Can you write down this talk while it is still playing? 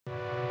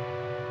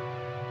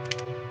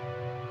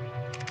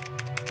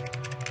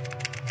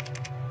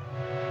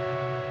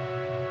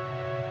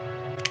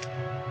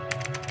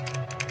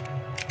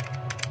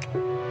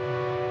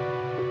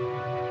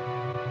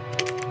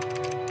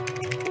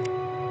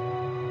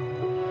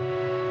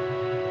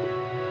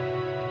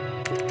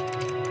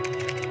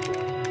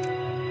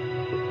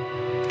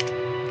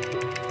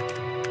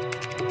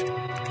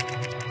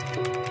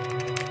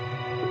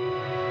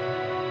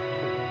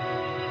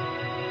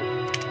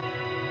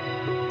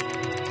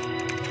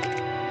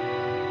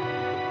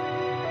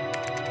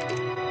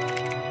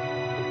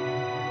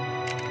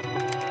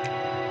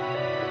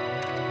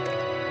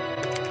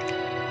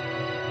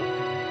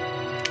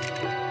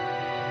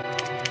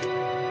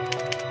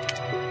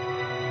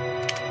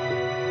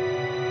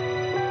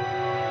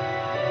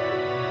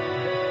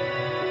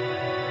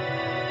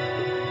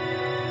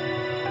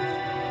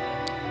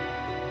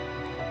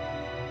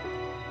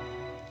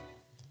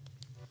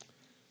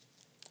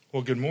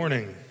Well, good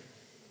morning,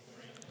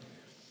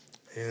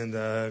 and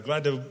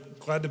glad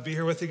to be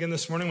here with you again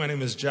this morning. My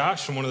name is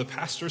Josh. I'm one of the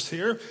pastors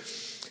here,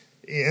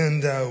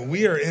 and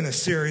we are in a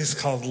series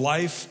called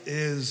 "Life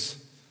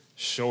is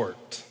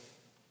Short,"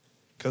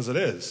 because it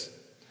is.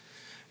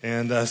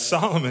 And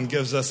Solomon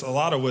gives us a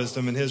lot of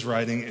wisdom in his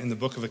writing in the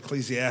book of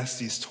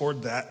Ecclesiastes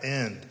toward that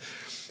end.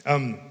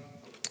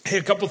 Hey,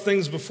 a couple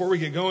things before we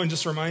get going.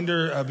 Just a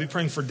reminder: be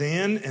praying for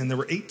Dan. And there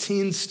were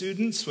 18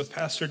 students with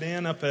Pastor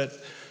Dan up at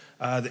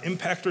the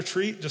Impact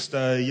Retreat, just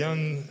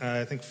young,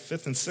 I think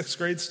 5th and 6th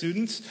grade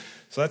students.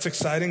 So that's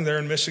exciting. They're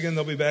in Michigan.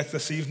 They'll be back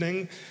this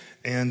evening.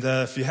 And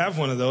if you have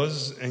one of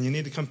those and you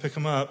need to come pick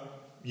them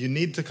up, you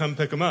need to come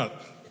pick them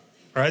up.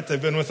 All right? They've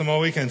been with them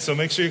all weekend. So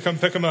make sure you come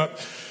pick them up.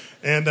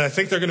 And I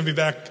think they're going to be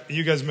back.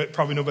 You guys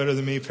probably know better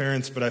than me,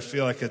 parents, but I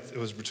feel like it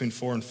was between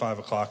 4 and 5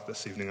 o'clock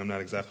this evening. I'm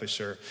not exactly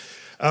sure.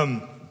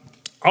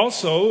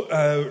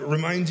 Also,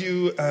 remind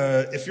you,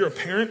 if you're a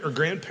parent or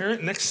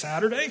grandparent, next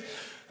Saturday,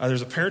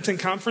 there's a parenting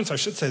conference, I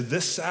should say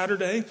this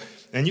Saturday,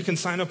 and you can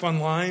sign up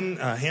online.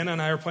 Hannah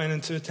and I are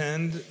planning to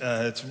attend.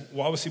 It's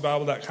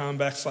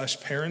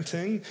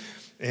wawasseebible.com/parenting.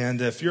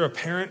 And if you're a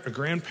parent or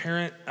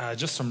grandparent,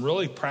 just some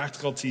really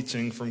practical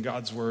teaching from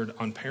God's Word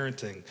on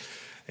parenting.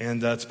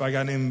 And it's by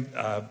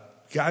a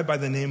guy by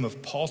the name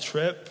of Paul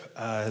Tripp.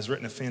 Has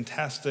written a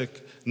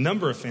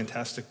number of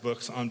fantastic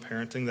books on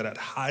parenting that I'd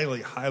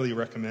highly, highly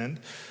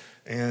recommend.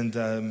 And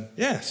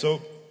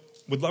so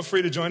we'd love for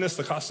you to join us.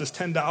 The cost is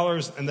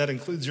 $10, and that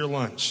includes your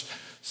lunch.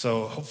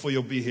 So hopefully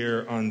you'll be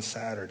here on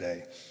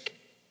Saturday.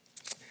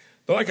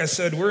 But like I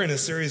said, we're in a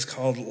series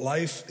called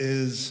Life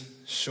is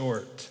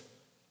Short.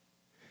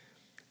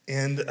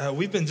 And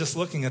we've been just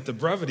looking at the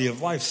brevity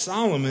of life.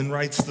 Solomon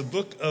writes the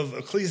book of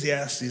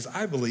Ecclesiastes,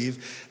 I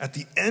believe, at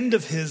the end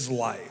of his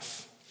life.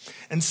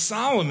 And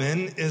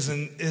Solomon is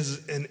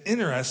an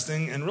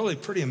interesting and really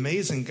pretty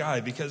amazing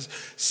guy because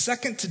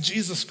second to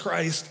Jesus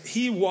Christ,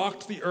 he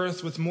walked the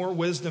earth with more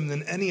wisdom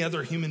than any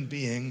other human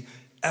being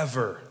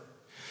ever.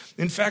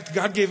 In fact,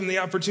 God gave him the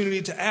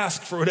opportunity to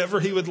ask for whatever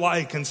he would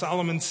like. And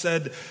Solomon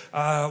said,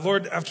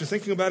 Lord, after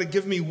thinking about it,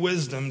 give me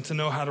wisdom to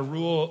know how to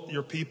rule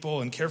your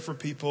people and care for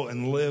people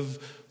and live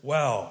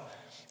well.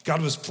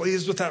 God was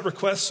pleased with that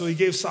request, so he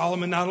gave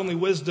Solomon not only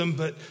wisdom,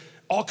 but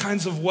all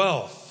kinds of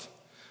wealth.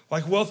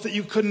 Like wealth that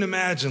you couldn't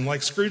imagine,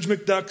 like Scrooge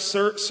McDuck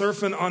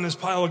surfing on his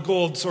pile of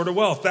gold sort of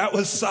wealth. That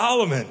was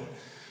Solomon,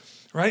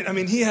 right? I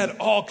mean, he had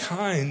all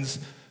kinds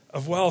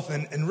of wealth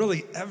and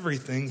really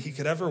everything he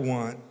could ever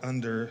want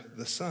under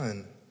the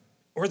sun,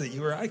 or that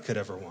you or I could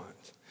ever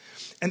want.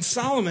 And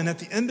Solomon, at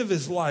the end of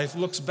his life,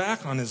 looks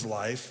back on his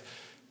life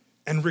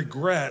and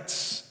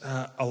regrets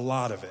a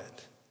lot of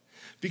it.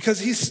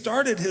 Because he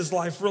started his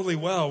life really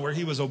well, where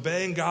he was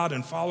obeying God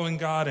and following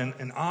God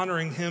and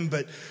honoring him,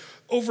 but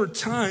over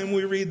time,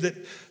 we read that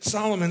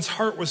Solomon's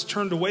heart was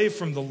turned away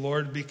from the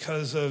Lord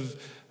because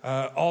of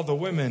all the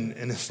women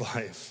in his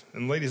life.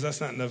 And ladies,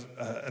 that's not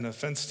an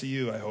offense to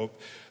you, I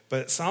hope.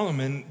 But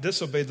Solomon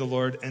disobeyed the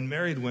Lord and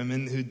married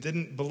women who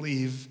didn't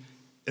believe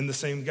in the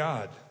same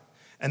God.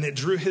 And it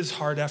drew his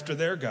heart after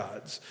their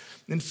gods.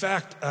 In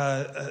fact,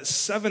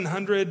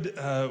 700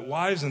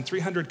 wives and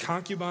 300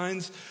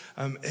 concubines.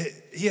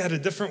 He had a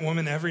different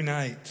woman every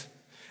night.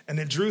 And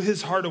it drew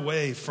his heart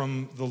away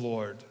from the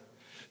Lord.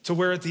 To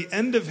where at the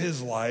end of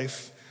his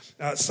life,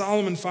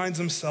 Solomon finds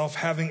himself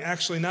having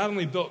actually not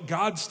only built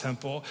God's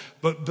temple,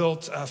 but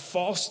built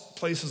false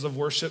places of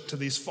worship to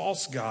these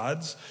false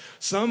gods,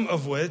 some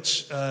of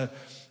which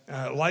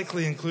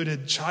likely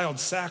included child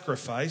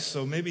sacrifice,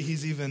 so maybe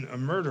he's even a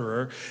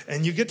murderer.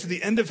 And you get to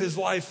the end of his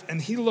life, and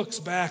he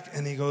looks back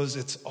and he goes,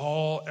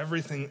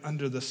 everything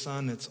under the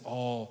sun, it's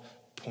all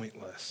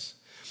pointless.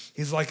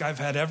 He's like, I've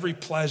had every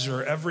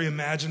pleasure, every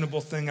imaginable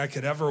thing I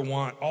could ever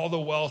want, all the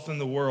wealth in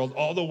the world,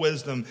 all the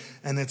wisdom,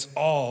 and it's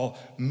all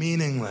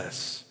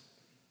meaningless.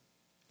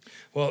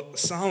 Well,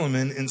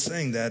 Solomon, in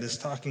saying that, is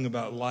talking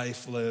about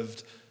life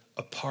lived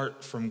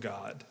apart from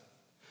God.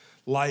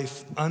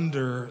 Life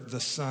under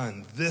the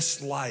sun.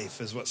 This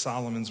life is what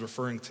Solomon's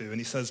referring to. And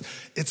he says,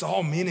 it's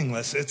all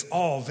meaningless. It's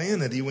all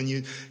vanity when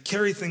you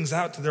carry things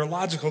out to their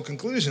logical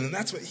conclusion. And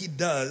that's what he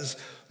does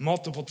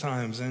multiple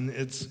times. And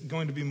it's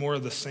going to be more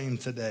of the same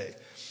today.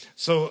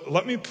 So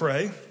let me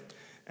pray.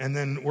 And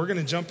then we're going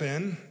to jump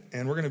in.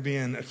 And we're going to be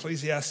in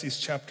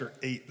Ecclesiastes chapter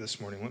 8 this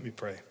morning. Let me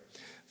pray.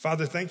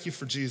 Father, thank you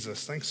for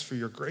Jesus. Thanks for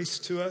your grace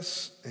to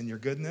us and your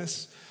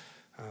goodness.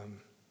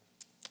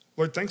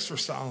 Lord, thanks for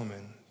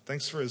Solomon.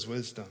 Thanks for his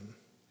wisdom.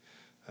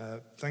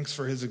 Thanks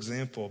for his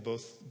example,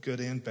 both good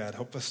and bad.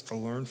 Help us to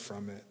learn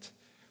from it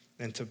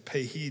and to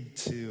pay heed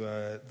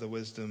to the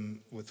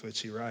wisdom with which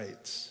he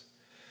writes.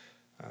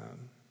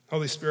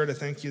 Holy Spirit, I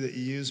thank you that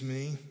you use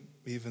me,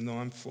 even though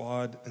I'm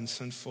flawed and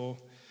sinful.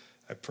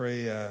 I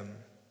pray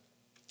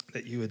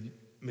that you would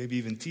maybe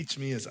even teach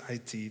me as I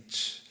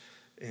teach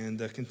and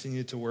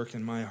continue to work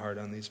in my heart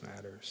on these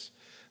matters.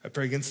 I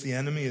pray against the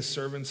enemy, his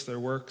servants, their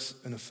works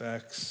and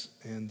effects,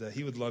 and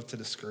he would love to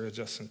discourage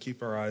us and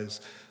keep our eyes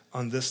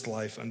on this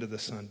life under the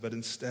sun. But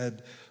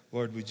instead,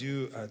 Lord, would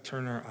you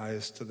turn our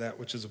eyes to that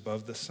which is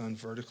above the sun,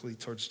 vertically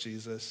towards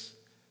Jesus?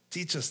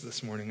 Teach us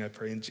this morning, I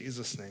pray, in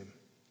Jesus' name.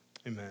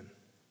 Amen.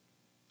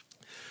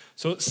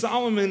 So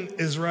Solomon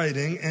is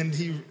writing, and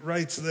he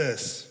writes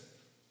this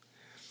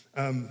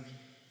in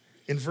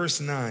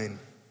verse 9.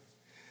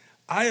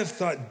 I have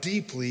thought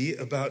deeply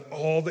about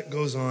all that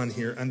goes on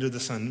here under the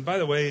sun. And by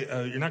the way,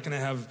 you're not going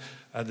to have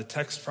the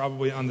text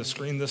probably on the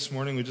screen this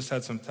morning. We just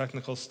had some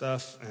technical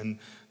stuff, and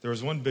there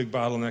was one big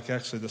bottleneck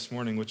actually this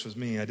morning, which was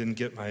me. I didn't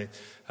get my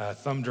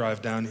thumb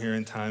drive down here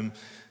in time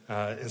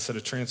instead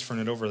of transferring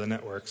it over the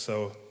network.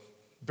 So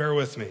bear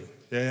with me.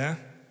 Yeah?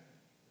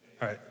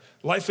 All right.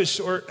 Life is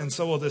short, and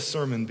so will this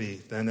sermon be,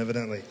 then,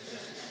 evidently.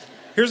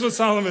 Here's what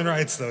Solomon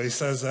writes, though. He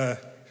says,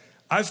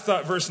 I've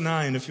thought, verse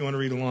 9, if you want to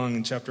read along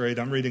in chapter 8,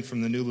 I'm reading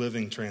from the New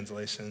Living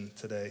Translation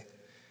today.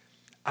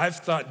 I've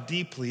thought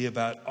deeply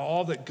about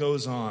all that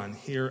goes on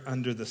here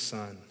under the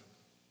sun.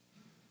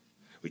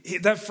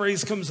 That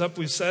phrase comes up,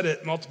 we've said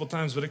it multiple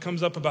times, but it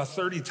comes up about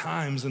 30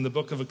 times in the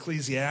book of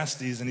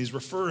Ecclesiastes, and he's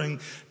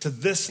referring to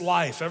this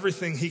life,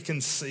 everything he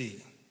can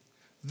see.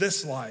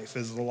 This life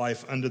is the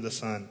life under the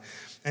sun.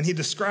 And he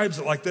describes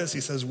it like this. He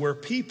says, where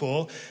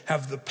people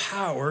have the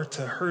power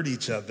to hurt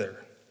each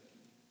other.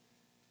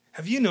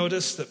 Have you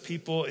noticed that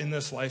people in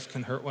this life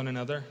can hurt one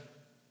another?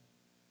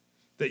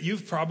 That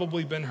you've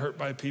probably been hurt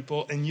by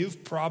people, and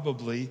you've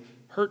probably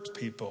hurt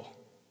people.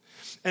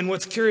 And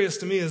what's curious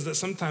to me is that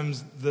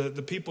sometimes the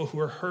people who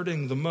are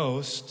hurting the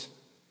most,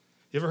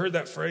 you ever heard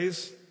that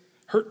phrase?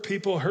 Hurt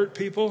people, hurt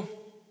people?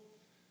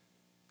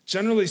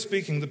 Generally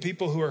speaking, the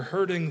people who are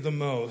hurting the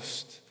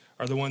most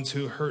are the ones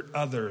who hurt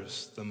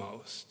others the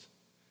most.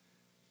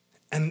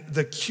 And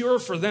the cure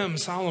for them,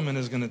 Solomon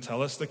is going to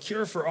tell us, the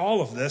cure for all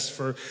of this,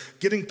 for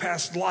getting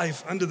past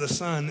life under the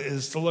sun,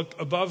 is to look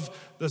above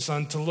the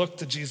sun, to look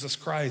to Jesus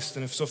Christ.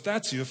 And if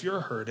that's you, if you're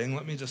hurting,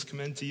 let me just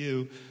commend to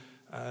you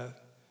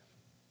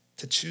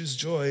to choose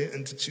joy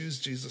and to choose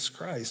Jesus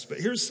Christ. But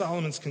here's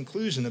Solomon's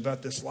conclusion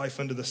about this life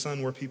under the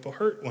sun where people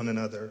hurt one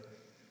another.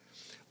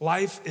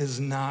 Life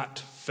is not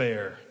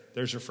fair.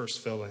 There's your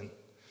first fill-in.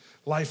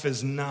 Life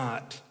is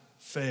not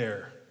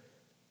fair.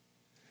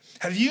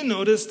 Have you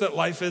noticed that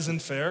life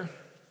isn't fair?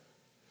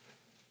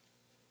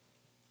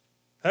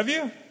 Have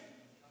you?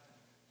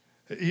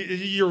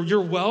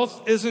 Your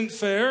wealth isn't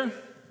fair.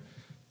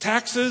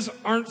 Taxes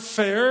aren't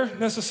fair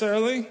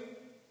necessarily,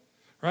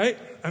 right?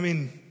 I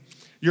mean,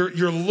 your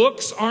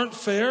looks aren't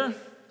fair.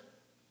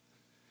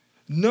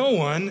 No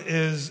one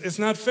is, it's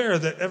not fair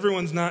that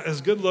everyone's not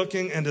as good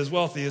looking and as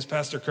wealthy as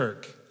Pastor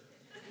Kirk.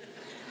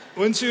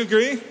 Wouldn't you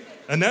agree?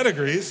 Annette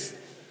agrees.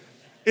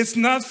 It's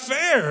not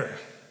fair.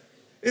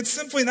 It's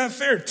simply not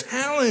fair.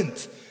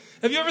 Talent.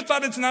 Have you ever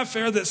thought it's not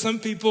fair that some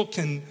people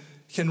can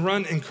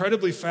run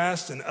incredibly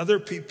fast and other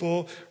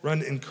people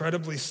run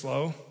incredibly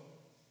slow?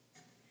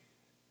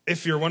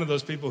 If you're one of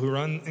those people who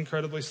run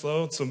incredibly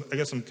slow, so I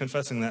guess I'm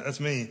confessing that.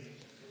 That's me.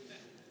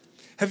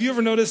 Have you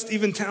ever noticed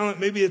even talent,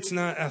 maybe it's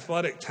not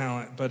athletic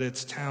talent, but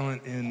it's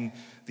talent in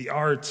the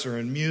arts or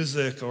in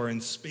music or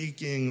in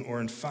speaking or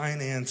in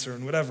finance or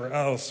in whatever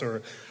else,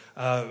 or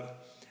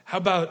how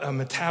about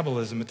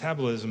metabolism?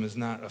 Metabolism is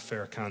not a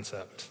fair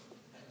concept.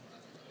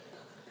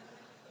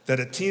 That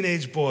a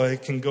teenage boy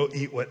can go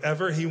eat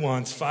whatever he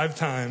wants 5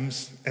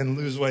 times and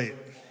lose weight.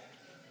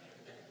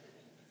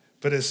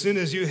 But as soon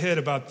as you hit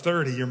about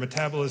 30, your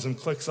metabolism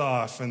clicks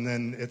off, and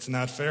then it's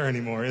not fair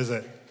anymore, is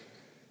it?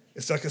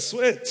 It's like a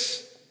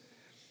switch.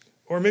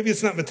 Or maybe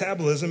it's not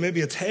metabolism,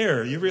 maybe it's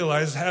hair. You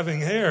realize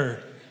having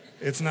hair,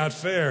 it's not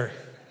fair.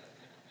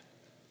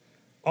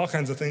 All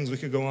kinds of things, we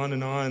could go on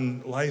and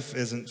on. Life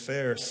isn't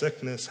fair.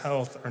 Sickness,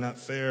 health are not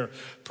fair.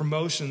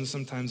 Promotions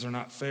sometimes are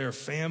not fair.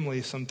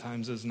 Family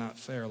sometimes is not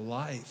fair.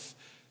 Life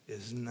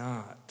is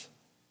not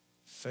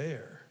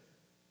fair.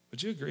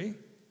 Would you agree?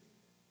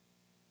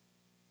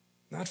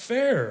 Not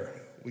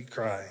fair, we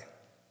cry.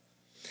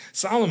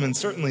 Solomon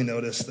certainly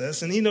noticed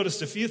this, and he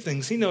noticed a few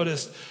things. He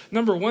noticed,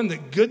 number one,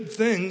 that good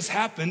things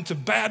happen to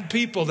bad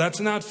people. That's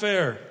not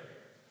fair.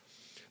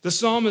 The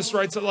psalmist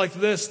writes it like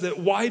this, that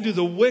why do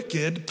the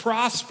wicked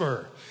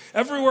prosper?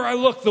 Everywhere I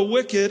look, the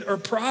wicked are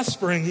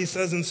prospering, he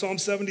says in Psalm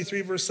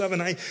 73, verse 7.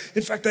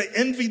 In fact, I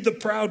envied the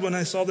proud when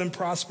I saw them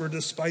prosper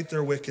despite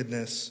their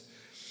wickedness.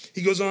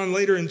 He goes on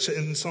later in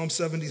Psalm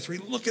 73,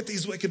 look at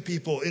these wicked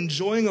people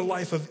enjoying a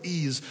life of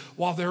ease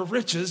while their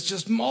riches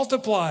just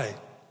multiply.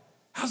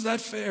 How's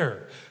that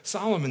fair?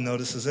 Solomon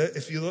notices it.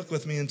 If you look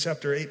with me in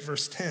chapter 8,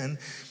 verse 10,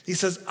 he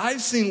says,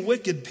 I've seen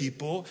wicked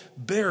people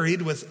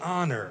buried with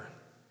honor.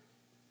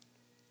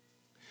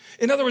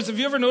 In other words, have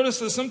you ever noticed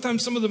that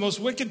sometimes some of the most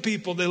wicked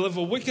people, they live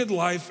a wicked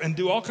life and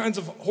do all kinds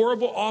of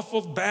horrible,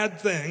 awful, bad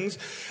things,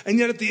 and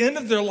yet at the end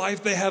of their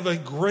life, they have a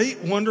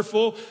great,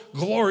 wonderful,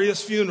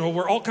 glorious funeral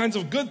where all kinds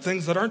of good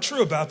things that aren't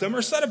true about them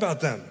are said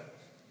about them.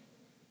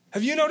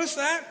 Have you noticed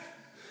that?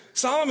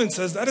 Solomon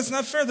says that it's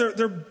not fair.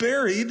 They're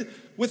buried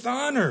with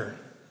honor.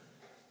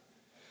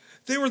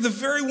 They were the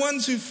very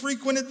ones who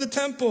frequented the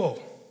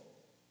temple.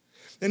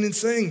 And in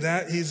saying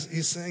that,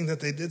 he's saying that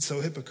they did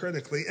so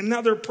hypocritically. And now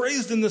they're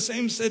praised in the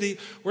same city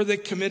where they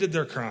committed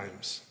their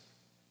crimes.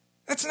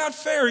 That's not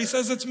fair. He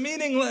says it's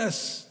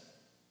meaningless.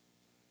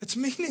 It's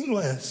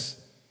meaningless.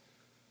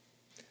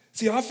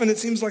 See, often it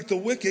seems like the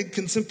wicked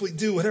can simply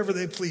do whatever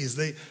they please.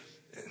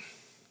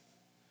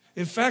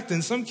 In fact,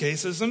 in some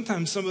cases,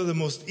 sometimes some of the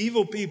most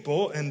evil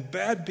people and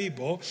bad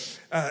people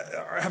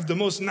have the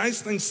most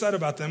nice things said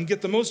about them,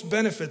 get the most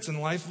benefits in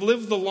life,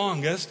 live the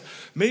longest,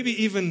 maybe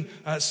even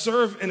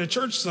serve in a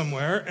church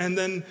somewhere, and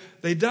then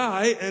they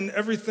die and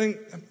everything.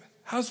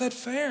 How's that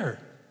fair?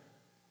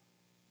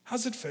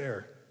 How's it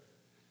fair?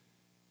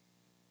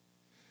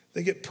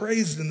 They get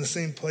praised in the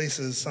same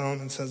places,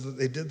 Solomon says, that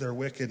they did their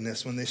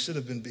wickedness when they should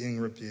have been being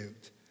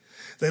rebuked.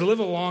 They live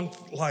a long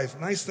life.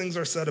 Nice things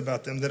are said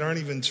about them that aren't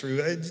even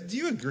true. Do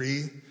you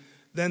agree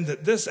then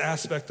that this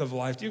aspect of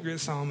life, do you agree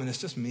with Solomon, is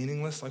just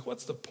meaningless? Like,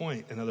 what's the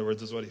point, in other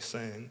words, is what he's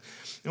saying.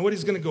 And what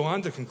he's going to go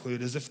on to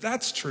conclude is, if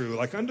that's true,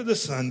 like under the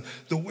sun,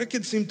 the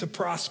wicked seem to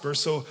prosper,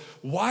 so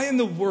why in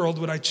the world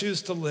would I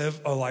choose to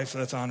live a life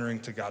that's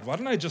honoring to God? Why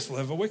don't I just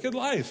live a wicked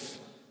life?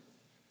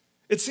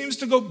 It seems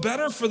to go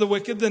better for the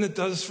wicked than it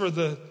does for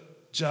the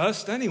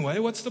just anyway.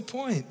 What's the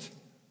point?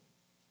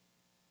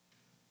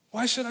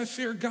 Why should I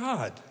fear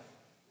God?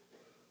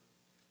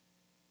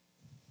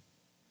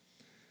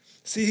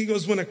 See, he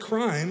goes, when a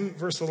crime,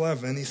 verse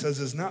 11, he says,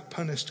 is not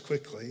punished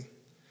quickly,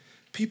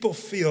 people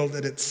feel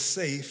that it's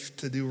safe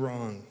to do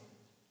wrong.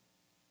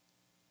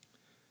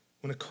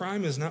 When a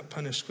crime is not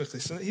punished quickly.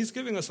 So he's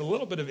giving us a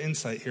little bit of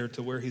insight here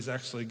to where he's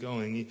actually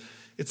going.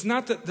 It's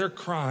not that their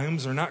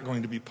crimes are not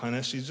going to be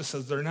punished. He just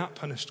says they're not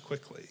punished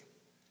quickly.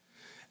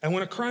 And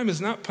when a crime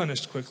is not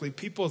punished quickly,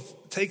 people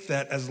take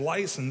that as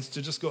license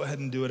to just go ahead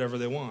and do whatever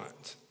they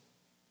want.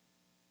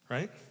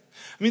 Right?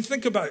 I mean,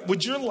 think about it.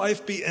 Would your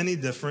life be any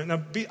different? Now,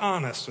 be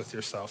honest with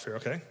yourself here,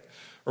 okay?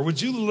 Or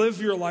would you live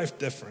your life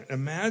different?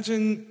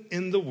 Imagine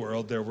in the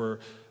world there were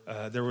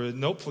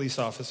no police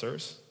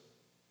officers.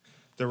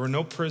 There were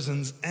no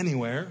prisons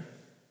anywhere.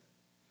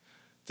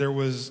 There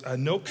was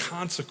no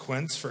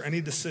consequence for any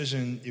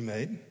decision you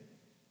made.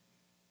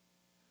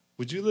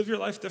 Would you live your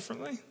life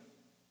differently?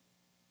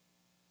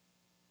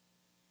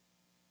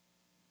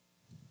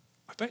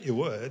 I bet you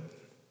would.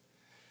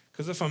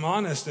 Because if I'm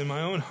honest in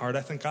my own heart,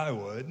 I think I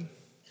would.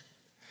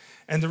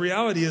 And the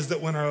reality is that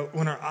when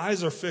our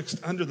eyes are fixed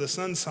under the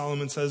sun,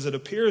 Solomon says, it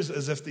appears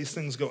as if these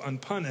things go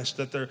unpunished,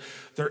 that there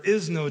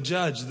is no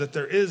judge, that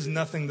there is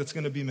nothing that's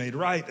going to be made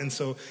right. And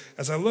so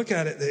as I look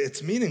at it,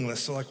 it's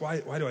meaningless. So like, why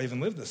do I even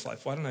live this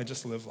life? Why don't I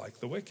just live like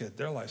the wicked?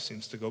 Their life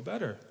seems to go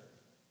better.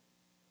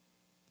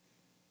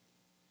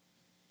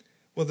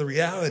 Well, the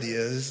reality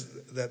is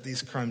that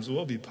these crimes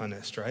will be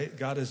punished, right?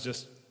 God is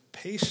just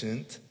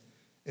patient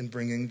in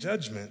bringing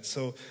judgment.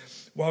 So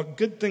while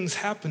good things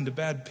happen to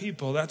bad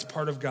people, that's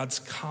part of God's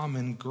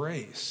common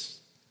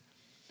grace.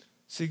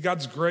 See,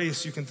 God's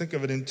grace, you can think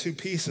of it in two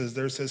pieces.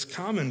 There's his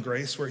common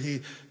grace where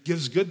he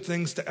gives good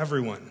things to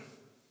everyone,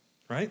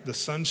 right? The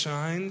sun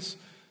shines,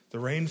 the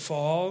rain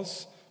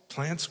falls,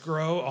 plants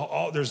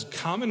grow. There's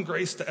common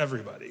grace to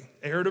everybody,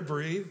 air to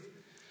breathe.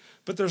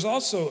 But there's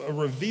also a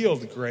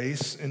revealed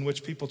grace in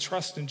which people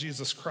trust in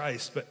Jesus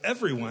Christ. But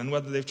everyone,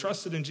 whether they've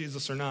trusted in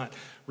Jesus or not,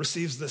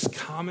 receives this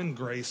common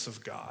grace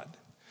of God.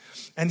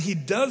 And he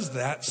does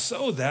that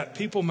so that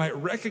people might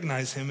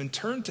recognize him and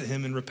turn to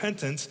him in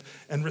repentance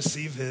and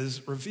receive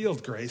his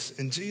revealed grace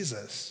in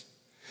Jesus.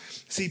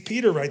 See,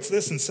 Peter writes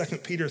this in 2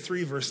 Peter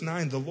 3, verse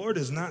 9, the Lord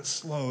is not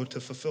slow to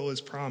fulfill his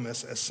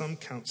promise, as some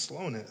count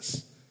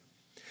slowness,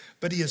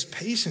 but he is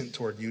patient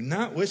toward you,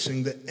 not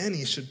wishing that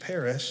any should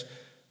perish,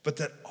 but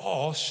that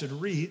all should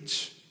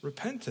reach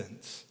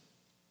repentance.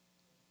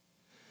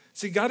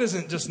 See, God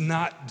isn't just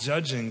not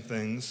judging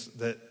things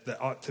that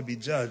ought to be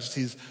judged.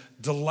 He's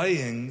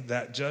delaying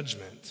that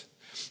judgment.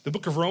 The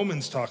book of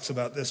Romans talks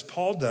about this.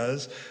 Paul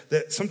does,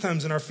 that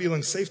sometimes in our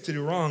feeling safe to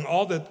do wrong,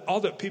 all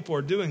that people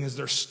are doing is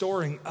they're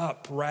storing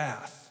up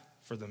wrath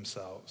for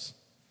themselves.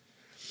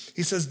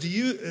 He says,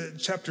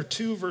 chapter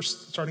 2,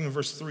 starting in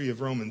verse 3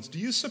 of Romans, do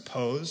you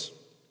suppose,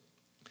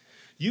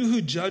 you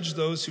who judge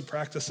those who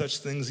practice such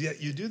things,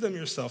 yet you do them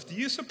yourself, do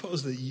you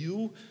suppose that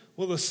you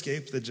will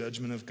escape the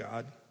judgment of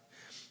God?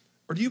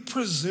 Or do you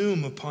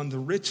presume upon the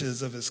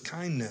riches of his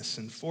kindness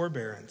and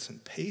forbearance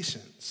and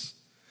patience,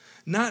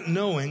 not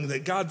knowing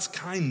that God's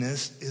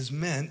kindness is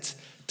meant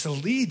to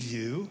lead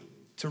you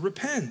to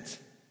repent?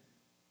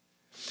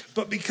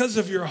 But because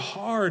of your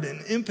hard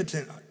and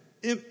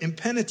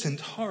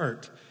impenitent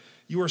heart,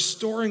 you are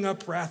storing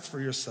up wrath for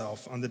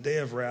yourself on the day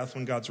of wrath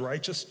when God's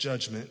righteous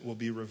judgment will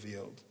be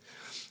revealed.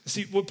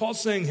 See, what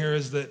Paul's saying here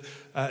is that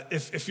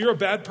if you're a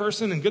bad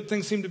person and good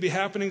things seem to be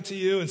happening to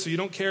you, and so you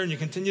don't care and you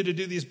continue to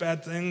do these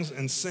bad things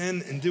and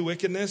sin and do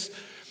wickedness,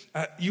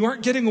 you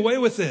aren't getting away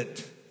with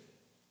it.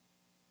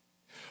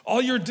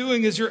 All you're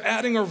doing is you're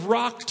adding a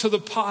rock to the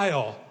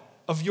pile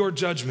of your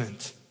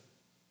judgment.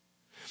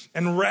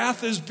 And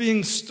wrath is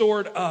being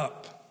stored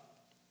up.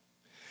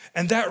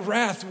 And that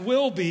wrath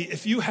will be,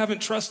 if you haven't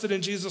trusted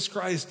in Jesus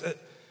Christ,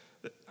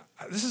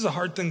 this is a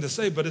hard thing to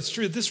say, but it's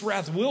true. This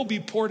wrath will be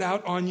poured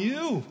out on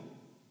you.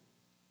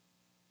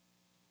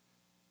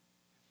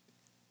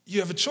 you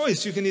have a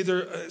choice. You can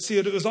either see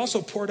it was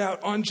also poured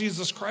out on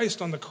Jesus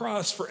Christ on the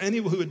cross for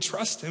anyone who would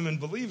trust him and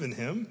believe in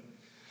him.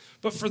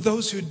 But for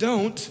those who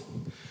don't,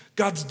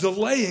 God's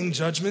delaying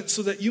judgment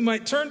so that you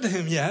might turn to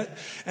him yet.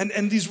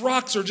 And these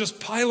rocks are just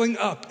piling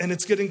up, and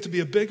it's getting to be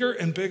a bigger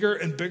and bigger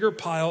and bigger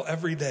pile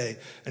every day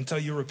until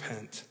you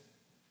repent.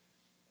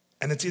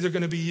 And it's either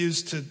going to be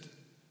used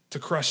to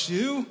crush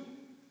you,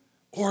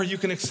 or you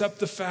can accept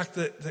the fact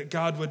that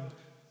God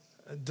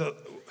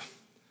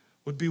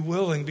would be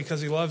willing,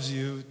 because he loves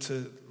you,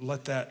 to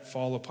let that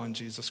fall upon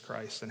Jesus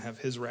Christ and have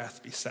his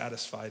wrath be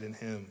satisfied in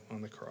him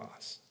on the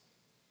cross.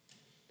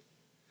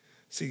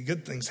 See,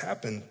 good things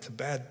happen to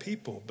bad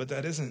people, but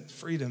that isn't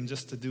freedom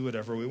just to do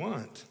whatever we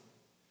want.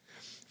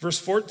 Verse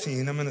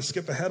 14, I'm going to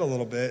skip ahead a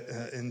little bit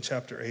in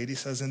chapter 8. He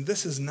says, and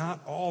this is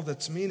not all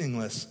that's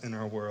meaningless in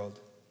our world.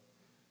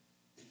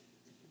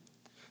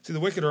 See, the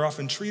wicked are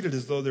often treated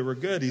as though they were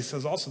good. He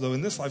says also, though,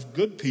 in this life,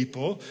 good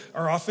people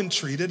are often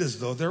treated as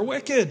though they're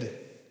wicked.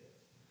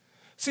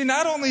 See,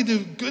 not only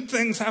do good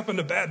things happen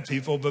to bad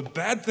people, but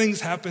bad things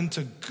happen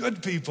to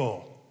good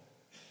people.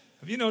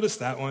 Have you noticed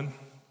that one?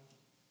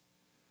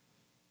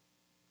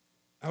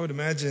 I would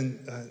imagine,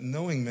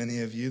 knowing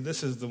many of you,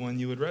 this is the one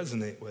you would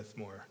resonate with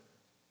more.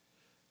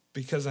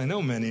 Because I know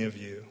many of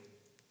you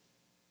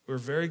who are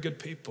very good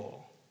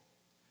people,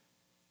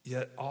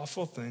 yet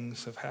awful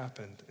things have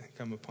happened and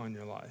come upon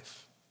your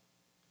life.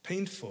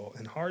 Painful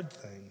and hard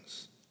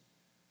things.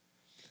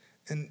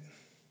 And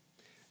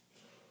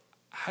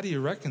how do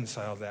you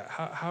reconcile that?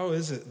 How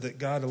is it that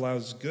God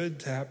allows good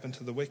to happen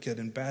to the wicked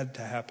and bad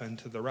to happen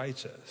to the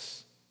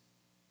righteous?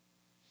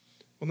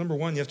 Well, number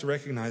one, you have to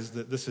recognize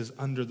that this is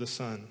under the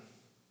sun.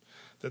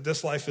 That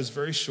this life is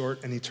very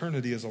short and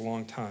eternity is a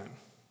long time.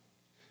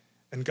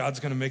 And God's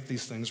going to make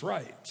these things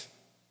right.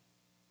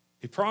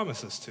 He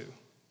promises to.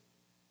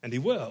 And he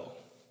will.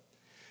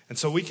 And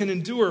so we can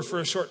endure for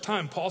a short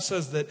time. Paul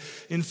says that,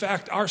 in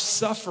fact, our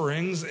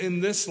sufferings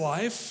in this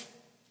life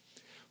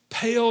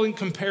pale in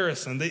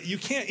comparison. That you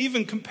can't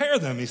even compare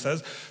them, he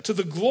says, to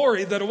the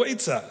glory that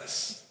awaits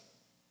us.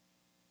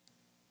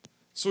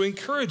 So he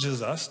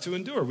encourages us to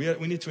endure.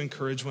 We need to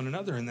encourage one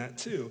another in that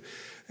too.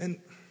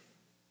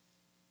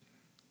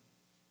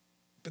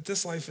 But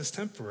this life is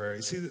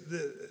temporary. See,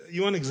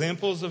 you want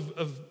examples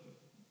of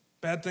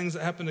bad things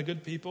that happen to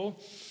good people?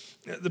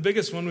 The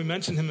biggest one, we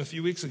mentioned him a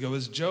few weeks ago,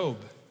 is Job.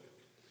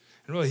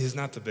 And really, he's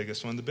not the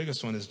biggest one. The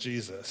biggest one is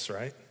Jesus,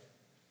 right?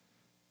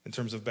 In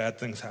terms of bad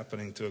things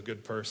happening to a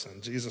good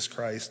person. Jesus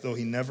Christ, though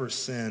he never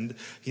sinned,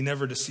 he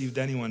never deceived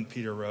anyone,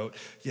 Peter wrote,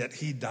 yet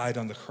he died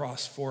on the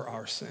cross for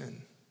our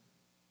sin.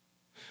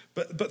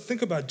 But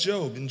think about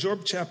Job. In Job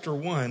chapter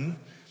 1,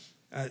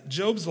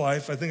 Job's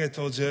life, I think I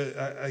told you,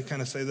 I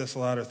kind of say this a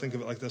lot or think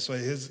of it like this way.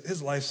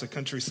 His life's a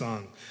country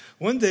song.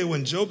 One day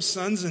when Job's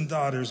sons and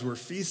daughters were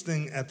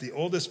feasting at the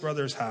oldest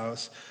brother's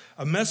house,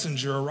 a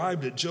messenger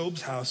arrived at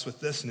Job's house with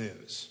this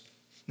news.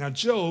 Now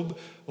Job,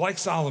 like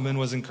Solomon,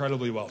 was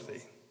incredibly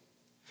wealthy.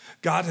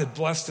 God had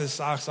blessed his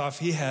socks off.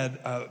 He had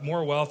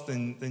more wealth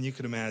than you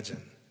could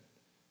imagine.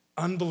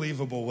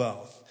 Unbelievable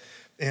wealth.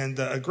 And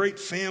a great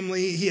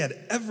family. He had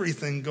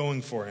everything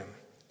going for him.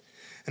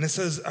 And it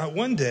says,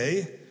 one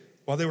day,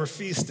 while they were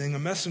feasting, a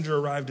messenger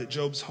arrived at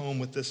Job's home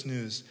with this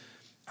news.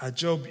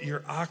 Job,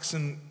 your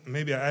oxen,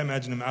 maybe I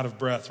imagine him out of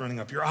breath running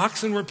up. Your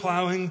oxen were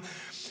plowing.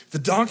 The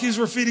donkeys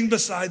were feeding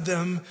beside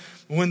them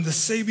when the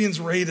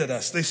Sabians raided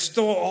us. They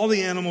stole all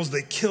the animals.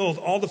 They killed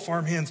all the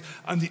farmhands.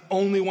 I'm the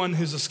only one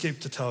who's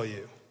escaped to tell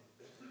you.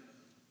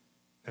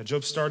 Now,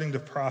 Job's starting to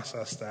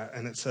process that.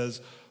 And it says,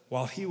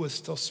 while he was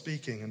still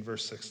speaking, in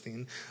verse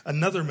 16,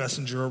 another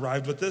messenger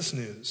arrived with this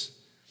news.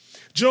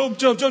 Job,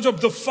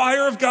 the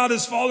fire of God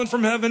has fallen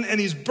from heaven and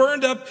it's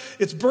burned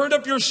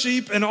up your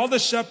sheep and all the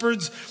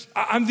shepherds.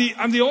 I'm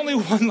the only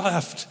one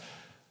left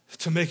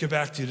to make it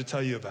back to you, to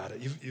tell you about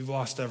it. You've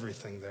lost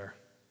everything there.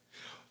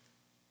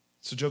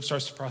 So Job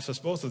starts to process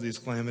both of these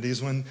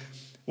calamities when,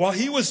 while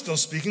he was still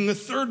speaking, the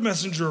third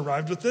messenger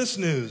arrived with this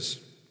news.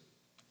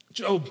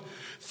 Job,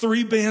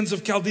 3 bands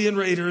of Chaldean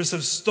raiders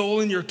have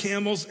stolen your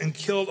camels and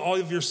killed all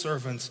of your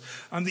servants.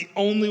 I'm the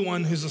only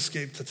one who's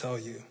escaped to tell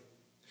you.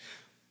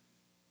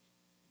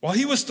 While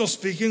he was still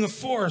speaking, a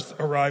fourth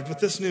arrived with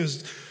this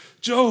news.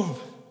 Job,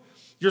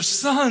 your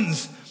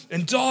sons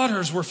and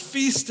daughters were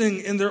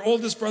feasting in their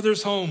oldest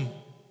brother's home.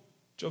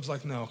 Job's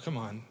like, no, come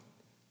on.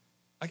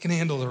 I can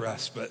handle the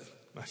rest, but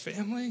my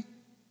family?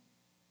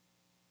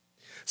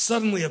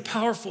 Suddenly, a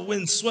powerful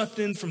wind swept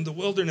in from the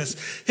wilderness,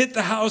 hit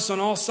the house on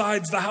all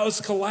sides. The house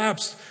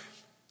collapsed.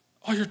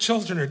 All your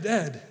children are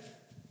dead.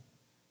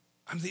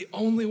 I'm the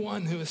only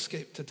one who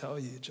escaped to tell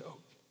you, Job.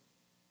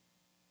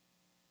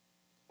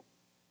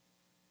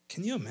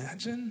 Can you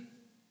imagine?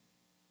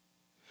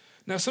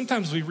 Now,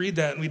 sometimes we read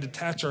that and we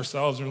detach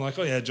ourselves and we're like,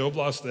 oh yeah, Job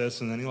lost this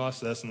and then he lost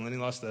this and then he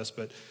lost this.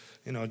 But,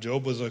 you know,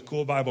 Job was a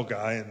cool Bible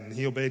guy and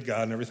he obeyed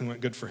God and everything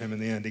went good for him in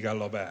the end. He got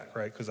it all back,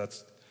 right?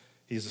 Because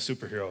he's a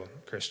superhero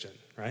Christian,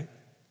 right?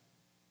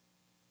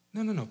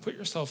 No. Put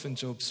yourself in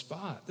Job's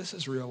spot. This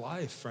is real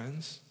life,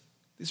 friends.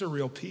 These are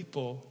real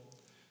people,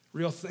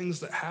 real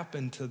things that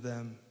happen to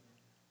them.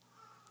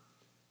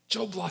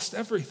 Job lost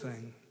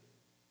everything,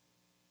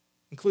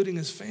 including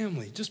his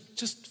family.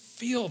 Just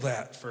feel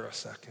that for a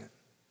second.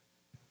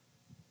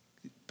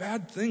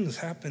 Bad things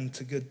happen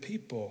to good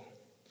people.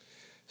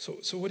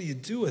 So what do you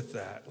do with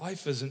that?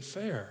 Life isn't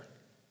fair.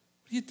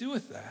 What do you do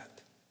with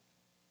that?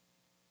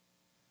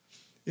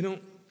 You know,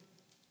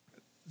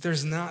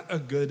 there's not a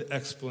good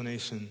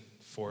explanation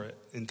for it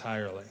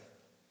entirely.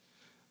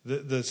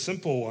 The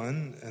simple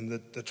one and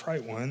the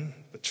trite one,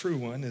 but true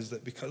one, is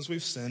that because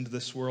we've sinned,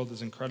 this world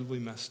is incredibly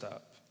messed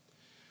up.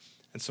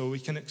 And so we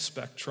can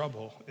expect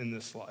trouble in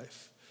this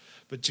life.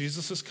 But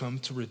Jesus has come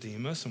to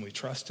redeem us, and we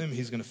trust him.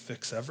 He's going to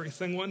fix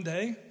everything one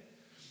day,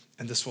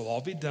 and this will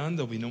all be done.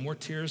 There'll be no more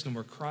tears, no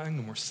more crying,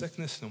 no more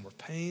sickness, no more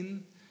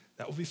pain.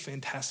 That will be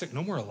fantastic.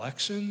 No more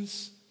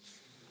elections.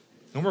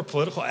 No more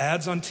political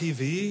ads on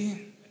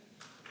TV.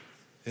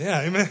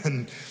 Yeah,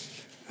 amen.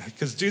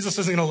 Because Jesus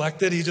isn't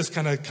elected. He just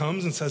kind of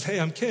comes and says, hey,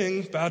 I'm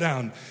king, bow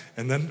down.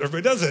 And then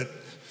everybody does it.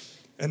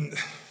 And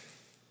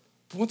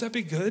won't that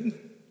be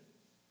good?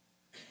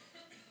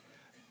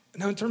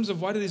 Now, in terms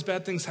of why do these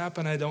bad things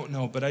happen, I don't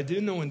know. But I do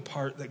know in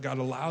part that God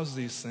allows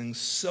these things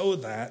so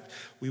that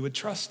we would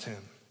trust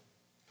him.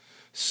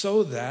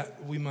 So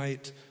that we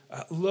might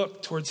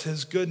look towards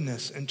his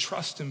goodness and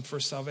trust him for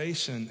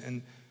salvation.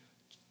 And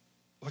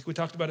like we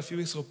talked about a few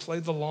weeks ago, play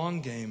the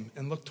long game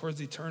and look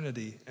towards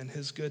eternity and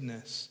his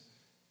goodness.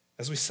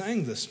 As we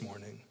sang this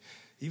morning,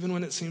 even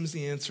when it seems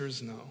the answer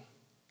is no,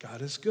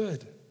 God is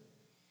good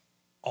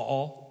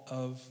all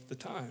of the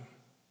time.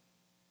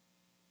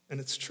 And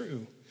it's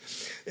true.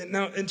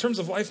 Now, in terms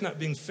of life not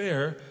being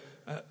fair,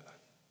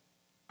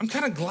 I'm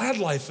kind of glad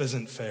life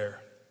isn't fair.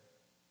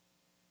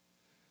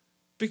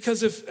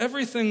 Because if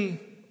everything,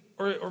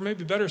 or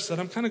maybe better said,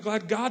 I'm kind of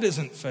glad God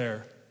isn't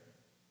fair.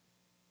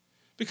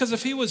 Because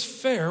if he was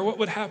fair, what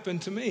would happen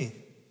to me?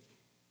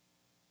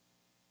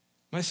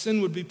 My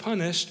sin would be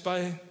punished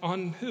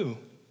on who?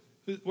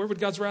 Where would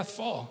God's wrath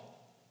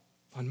fall?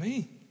 On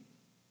me.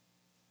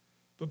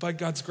 But by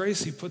God's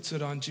grace, he puts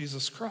it on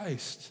Jesus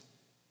Christ.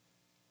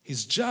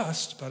 He's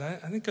just, but I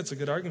think that's a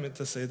good argument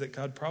to say that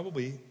God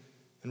probably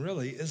and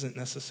really isn't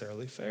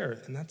necessarily fair,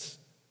 and that's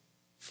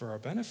for our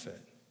benefit.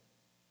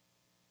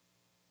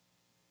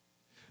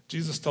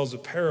 Jesus tells a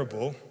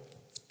parable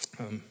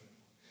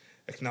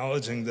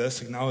acknowledging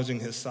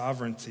his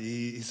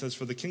sovereignty. He says,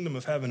 for the kingdom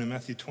of heaven in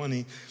Matthew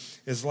 20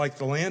 is like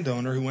the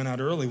landowner who went out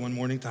early one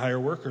morning to hire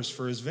workers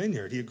for his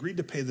vineyard. He agreed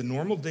to pay the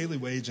normal daily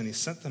wage and he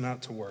sent them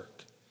out to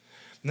work.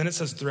 And then it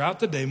says throughout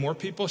the day, more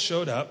people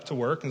showed up to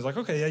work. And he's like,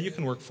 okay, yeah, you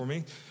can work for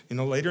me.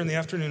 Later in the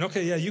afternoon,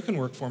 okay, yeah, you can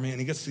work for me. And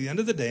he gets to the end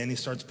of the day and he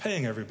starts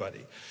paying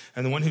everybody.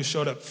 And the one who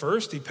showed up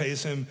first, he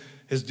pays him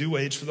his due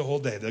wage for the whole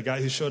day. The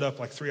guy who showed up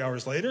like 3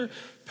 hours later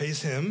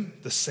pays him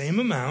the same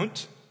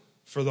amount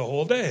for the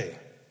whole day.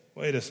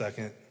 Wait a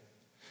second.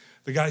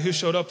 The guy who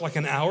showed up like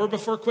an hour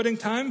before quitting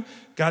time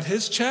got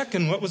his check,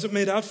 and what was it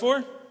made out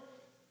for?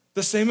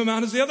 The same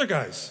amount as the other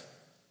guys.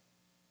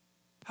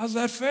 How's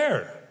that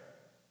fair?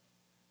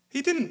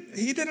 He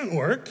didn't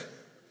work.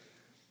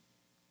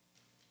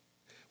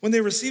 When they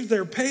received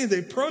their pay,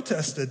 they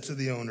protested to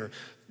the owner.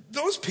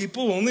 Those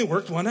people only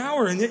worked 1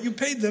 hour, and yet you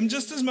paid them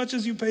just as much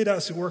as you paid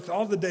us who worked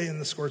all the day in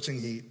the scorching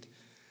heat.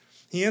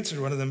 He answered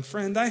one of them,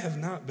 friend, I have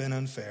not been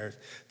unfair.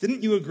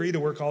 Didn't you agree to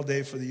work all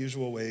day for the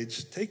usual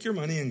wage? Take your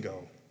money and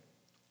go.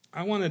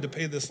 I wanted to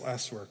pay this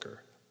last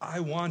worker the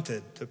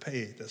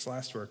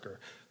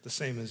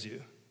same as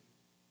you.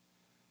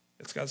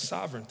 It's God's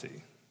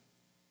sovereignty.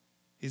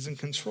 He's in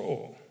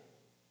control.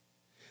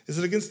 Is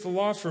it against the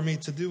law for me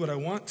to do what I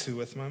want to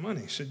with my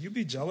money? Should you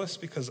be jealous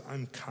because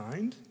I'm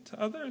kind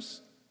to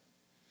others?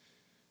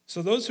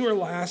 So those who are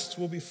last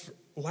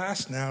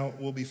now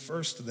will be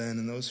first then,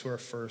 and those who are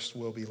first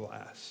will be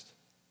last.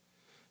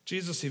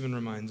 Jesus even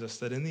reminds us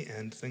that in the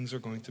end, things are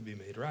going to be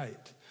made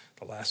right.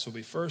 The last will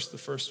be first, the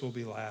first will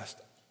be last.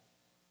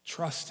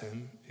 Trust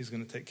him, he's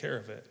going to take care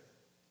of it.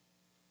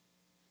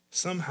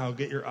 Somehow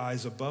get your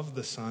eyes above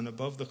the sun,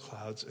 above the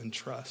clouds, and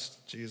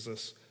trust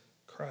Jesus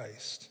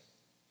Christ.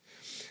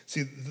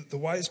 See, the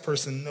wise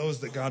person knows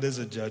that God is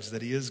a judge,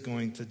 that he is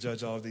going to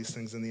judge all of these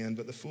things in the end,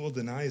 but the fool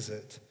denies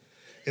it.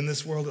 In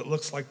this world, it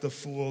looks like the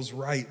fool's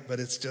right, but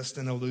it's just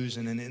an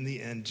illusion. And in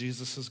the end,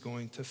 Jesus is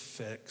going to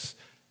fix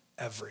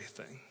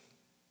everything.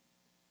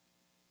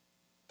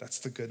 That's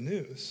the good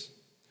news.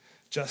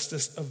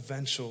 Justice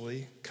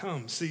eventually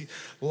comes. See,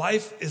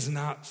 life is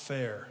not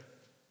fair.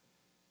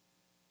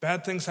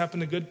 Bad things happen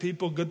to good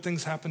people, good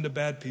things happen to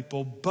bad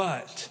people,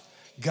 but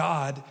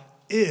God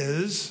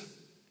is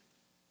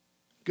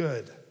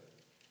good.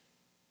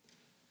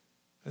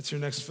 That's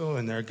your next fill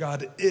in there.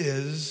 God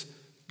is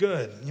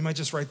good. You might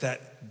just write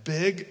that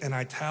big and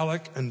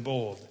italic and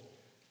bold.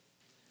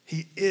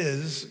 He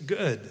is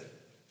good.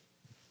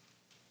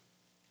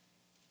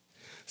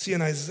 See,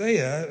 in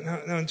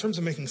Isaiah, now in terms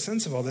of making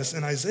sense of all this,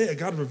 in Isaiah,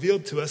 God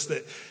revealed to us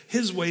that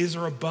his ways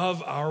are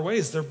above our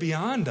ways. They're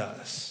beyond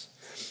us.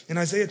 In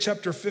Isaiah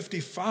chapter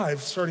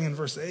 55, starting in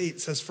verse 8,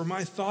 it says, for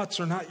my thoughts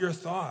are not your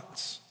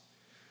thoughts,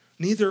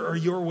 neither are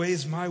your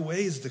ways my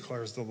ways,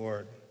 declares the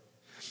Lord.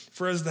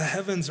 For as the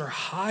heavens are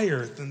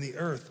higher than the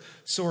earth,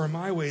 so are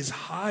my ways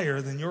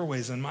higher than your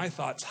ways, and my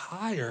thoughts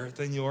higher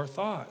than your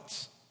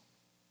thoughts.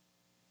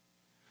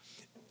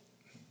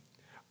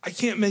 I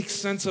can't make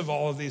sense of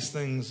all of these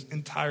things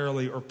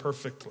entirely or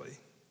perfectly.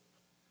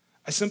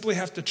 I simply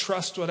have to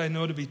trust what I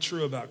know to be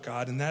true about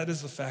God, and that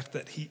is the fact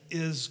that he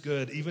is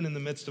good, even in the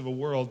midst of a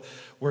world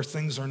where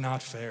things are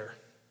not fair.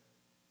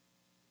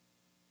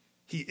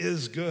 He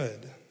is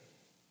good.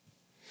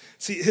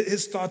 See,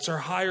 his thoughts are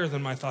higher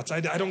than my thoughts.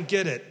 I don't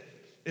get it.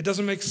 It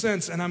doesn't make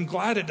sense, and I'm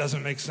glad it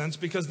doesn't make sense,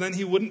 because then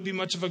he wouldn't be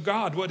much of a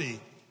God, would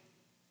he?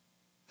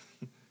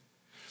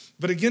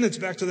 But again, it's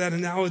back to that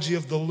analogy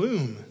of the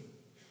loom.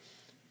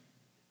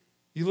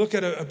 You look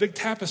at a big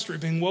tapestry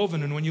being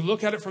woven, and when you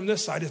look at it from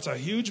this side, it's a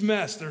huge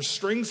mess. There's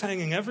strings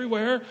hanging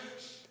everywhere,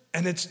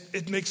 and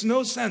it makes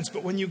no sense.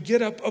 But when you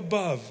get up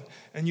above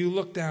and you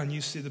look down, you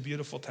see the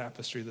beautiful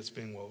tapestry that's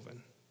being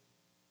woven.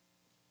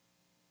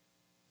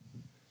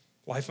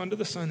 Life under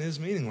the sun is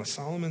meaningless.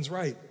 Solomon's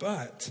right,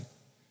 but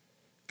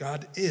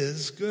God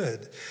is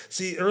good.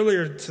 See,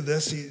 earlier to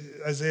this,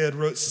 Isaiah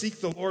wrote, "Seek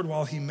the Lord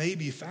while he may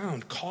be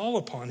found. Call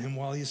upon him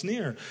while he's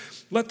near.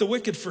 Let the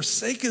wicked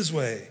forsake his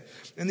way,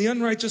 and the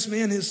unrighteous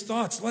man his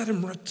thoughts. Let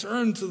him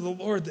return to the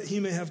Lord, that he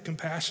may have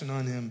compassion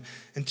on him,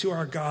 and to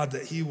our God,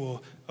 that he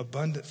will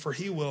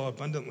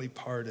abundantly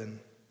pardon."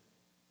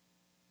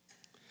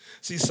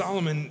 See,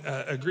 Solomon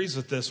agrees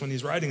with this when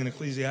he's writing in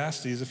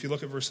Ecclesiastes. If you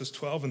look at verses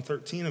 12 and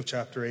 13 of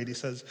chapter 8, he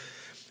says,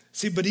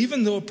 "See, but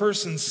even though a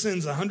person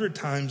sins 100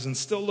 times and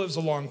still lives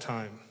a long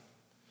time,"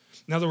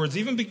 in other words,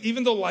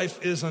 even though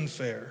life is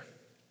unfair,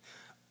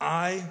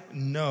 "I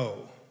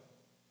know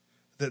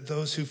that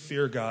those who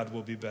fear God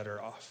will be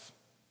better off."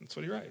 That's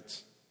what he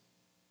writes.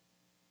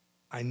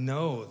 I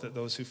know that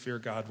those who fear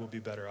God will be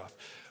better off.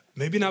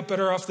 Maybe not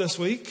better off this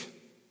week,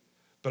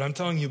 but I'm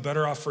telling you,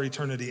 better off for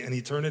eternity, and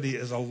eternity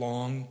is a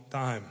long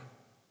time.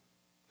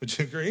 Would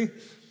you agree?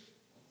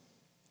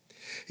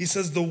 He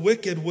says, "The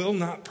wicked will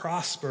not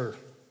prosper,"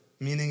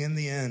 meaning in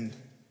the end,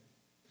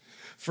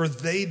 "for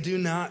they do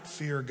not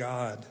fear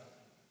God."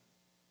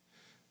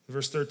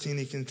 Verse 13,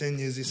 he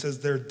continues, he says,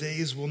 "Their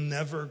days will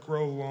never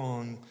grow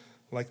long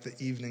like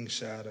the evening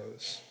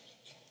shadows."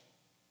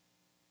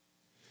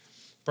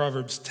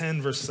 Proverbs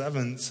 10, verse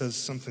 7 says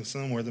something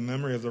similar. "The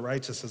memory of the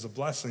righteous is a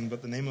blessing,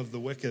 but the name of the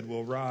wicked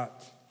will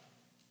rot."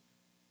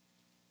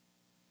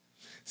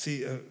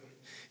 See,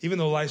 even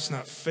though life's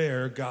not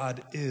fair,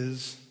 God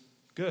is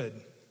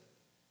good.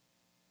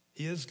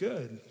 He is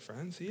good,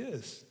 friends. He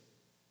is.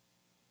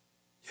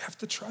 You have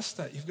to trust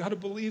that. You've got to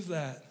believe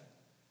that,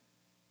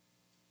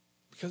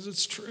 because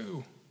it's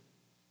true.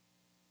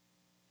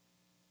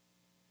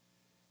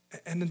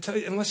 And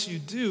unless you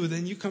do,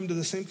 then you come to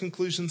the same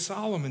conclusion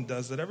Solomon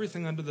does, that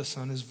everything under the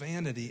sun is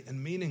vanity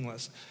and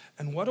meaningless.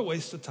 And what a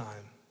waste of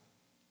time.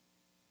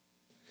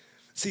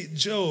 See,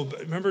 Job,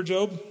 remember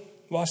Job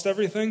lost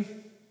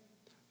everything?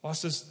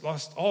 Lost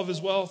all of his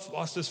wealth,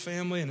 lost his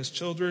family and his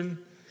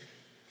children.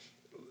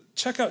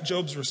 Check out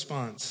Job's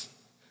response.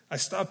 I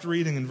stopped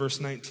reading in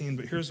verse 19,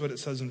 but here's what it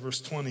says in verse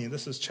 20.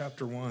 This is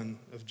chapter 1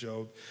 of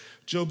Job.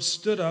 "Job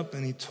stood up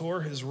and he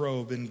tore his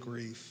robe in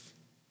grief.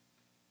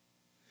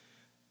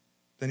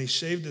 Then he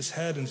shaved his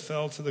head and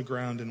fell to the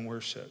ground in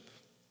worship."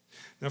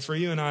 Now for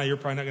you and I, you're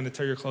probably not going to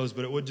tear your clothes,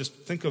 but it would just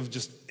think of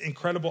just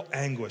incredible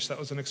anguish. That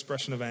was an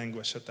expression of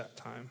anguish at that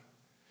time.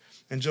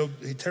 And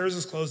Job, he tears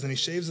his clothes and he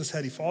shaves his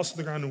head. He falls to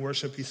the ground in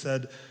worship. He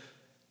said,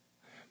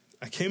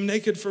 "I came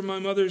naked from my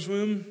mother's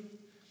womb,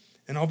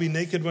 and I'll be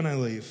naked when I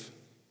leave.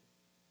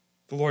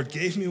 The Lord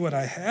gave me what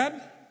I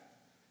had,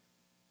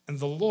 and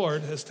the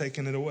Lord has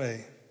taken it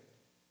away.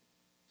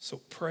 So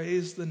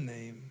praise the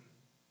name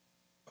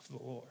of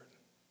the Lord."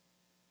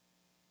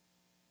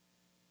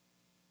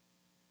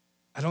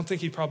 I don't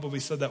think he probably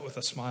said that with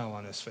a smile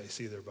on his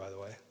face either, by the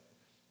way.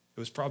 It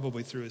was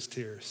probably through his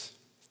tears.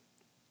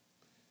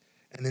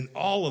 And in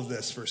all of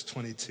this, verse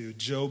 22,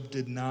 Job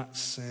did not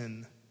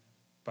sin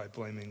by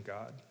blaming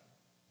God.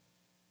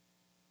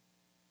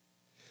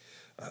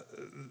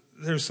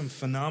 There's some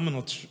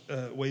phenomenal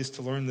ways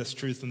to learn this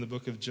truth in the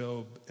book of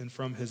Job and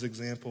from his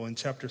example. In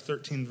chapter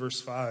 13,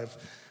 verse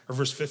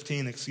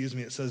 15,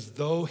 it says,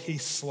 "Though he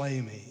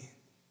slay me,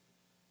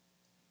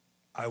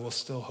 I will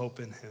still hope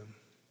in him."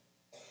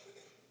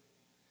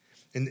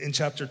 In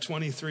chapter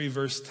 23,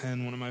 verse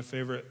 10, one of my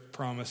favorite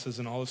promises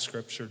in all of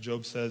Scripture,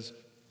 Job says,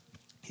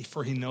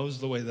 "For he knows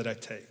the way that I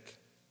take.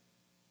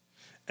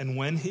 And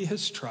when he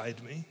has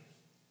tried me,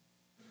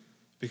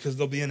 because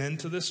there'll be an end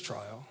to this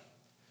trial,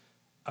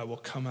 I will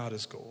come out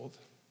as gold."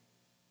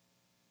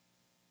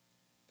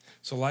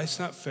 So life's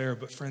not fair,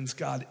 but friends,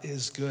 God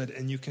is good,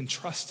 and you can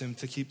trust him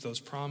to keep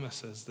those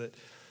promises, that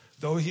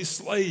though he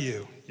slay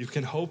you, you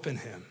can hope in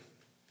him.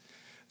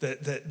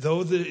 That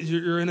though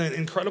you're in an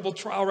incredible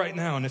trial right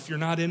now, and if you're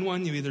not in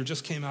one, you either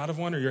just came out of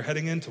one or you're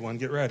heading into one,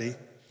 get ready,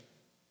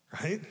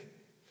 right?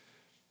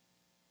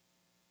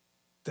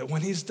 That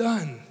when he's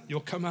done, you'll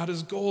come out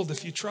as gold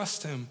if you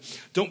trust him.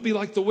 Don't be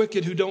like the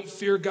wicked who don't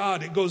fear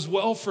God. It goes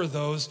well for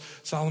those,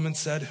 Solomon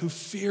said, who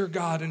fear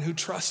God and who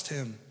trust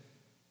him.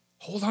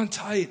 Hold on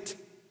tight.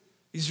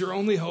 He's your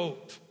only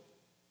hope.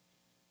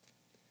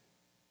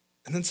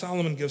 And then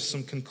Solomon gives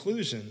some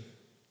conclusion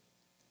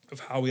of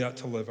how we ought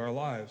to live our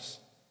lives.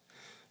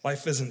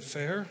 Life isn't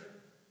fair,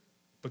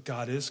 but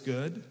God is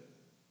good.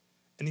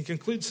 And he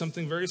concludes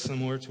something very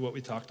similar to what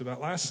we talked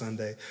about last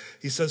Sunday.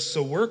 He says,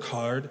 so work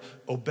hard,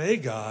 obey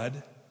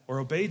God, or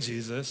obey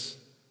Jesus,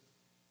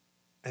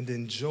 and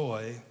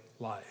enjoy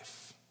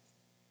life.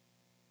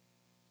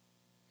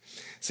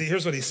 See,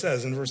 here's what he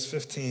says in verse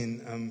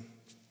 15.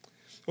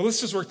 Well,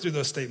 let's just work through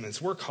those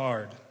statements. Work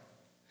hard.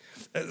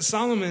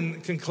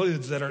 Solomon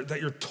concludes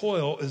that your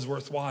toil is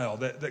worthwhile,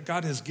 that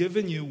God has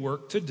given you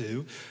work to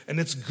do, and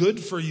it's good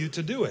for you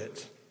to do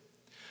it.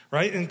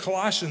 Right? In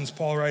Colossians,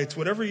 Paul writes,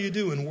 whatever you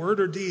do in word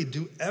or deed,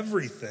 do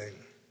everything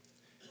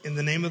in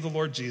the name of the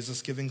Lord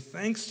Jesus, giving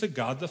thanks to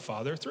God the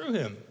Father through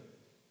him.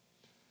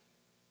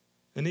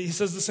 And he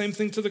says the same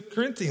thing to the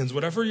Corinthians.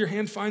 Whatever your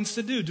hand finds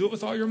to do it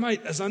with all your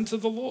might, as unto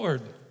the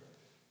Lord,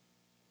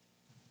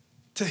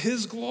 to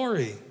his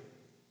glory.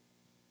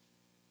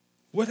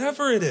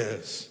 Whatever it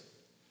is,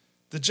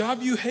 the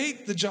job you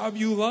hate, the job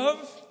you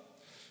love,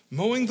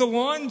 mowing the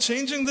lawn,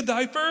 changing the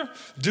diaper,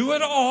 do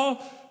it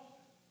all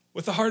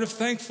with a heart of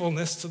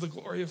thankfulness to the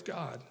glory of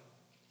God.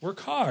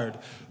 Work hard.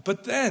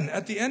 But then,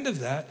 at the end of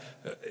that,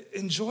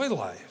 enjoy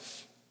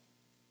life.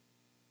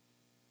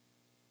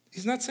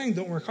 He's not saying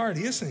don't work hard.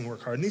 He is saying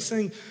work hard. And he's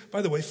saying,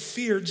 by the way,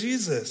 fear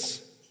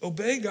Jesus.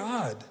 Obey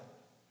God.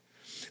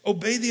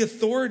 Obey the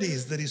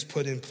authorities that he's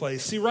put in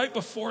place. See, right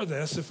before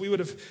this, if we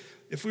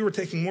were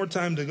taking more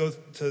time to go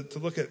to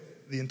look at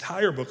the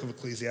entire book of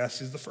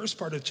Ecclesiastes, the first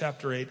part of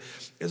chapter 8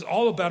 is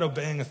all about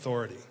obeying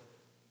authority.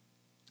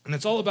 And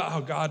it's all about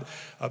how God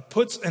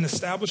puts and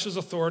establishes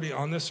authority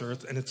on this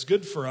earth, and it's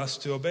good for us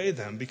to obey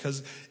them,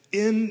 because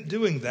in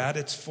doing that,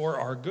 it's for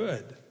our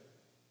good.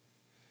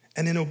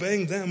 And in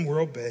obeying them,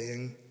 we're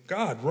obeying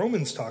God.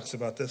 Romans talks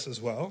about this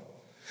as well.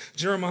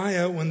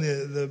 Jeremiah, when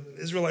the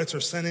Israelites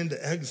are sent into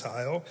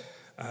exile,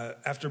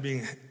 after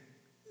being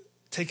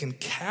taken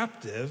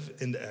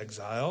captive into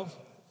exile,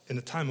 in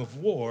a time of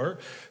war,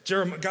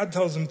 God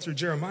tells them through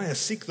Jeremiah,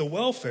 seek the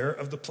welfare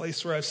of the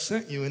place where I've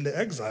sent you into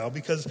exile,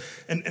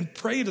 and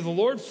pray to the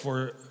Lord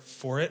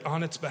for it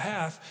on its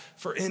behalf,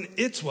 for in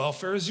its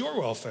welfare is your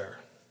welfare.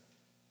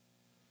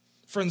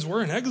 Friends,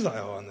 we're in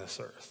exile on this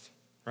earth,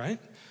 right?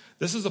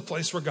 This is a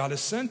place where God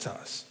has sent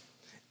us,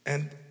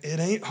 and it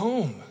ain't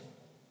home.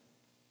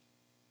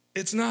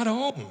 It's not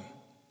home.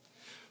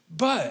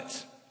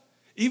 But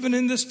even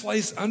in this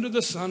place under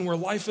the sun where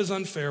life is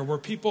unfair, where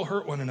people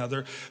hurt one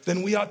another,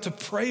 then we ought to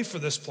pray for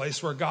this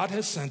place where God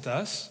has sent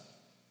us,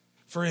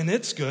 for in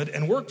its good,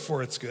 and work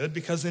for its good,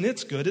 because in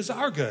its good is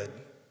our good.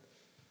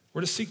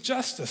 We're to seek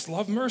justice,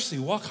 love mercy,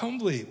 walk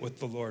humbly with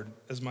the Lord,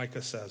 as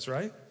Micah says,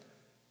 right?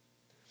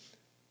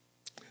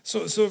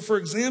 So for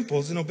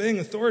examples, in obeying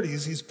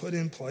authorities he's put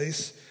in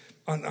place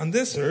on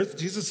this earth,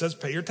 Jesus says,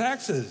 pay your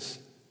taxes.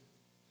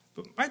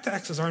 But my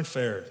taxes aren't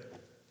fair.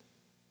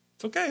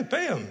 It's okay,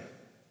 pay them.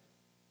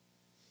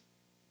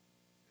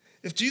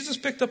 If Jesus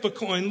picked up a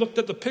coin, looked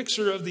at the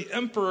picture of the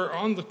emperor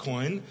on the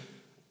coin,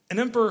 an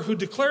emperor who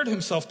declared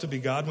himself to be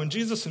God when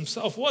Jesus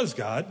himself was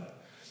God,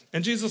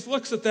 and Jesus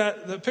looks at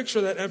the picture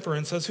of that emperor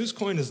and says, whose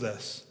coin is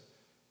this?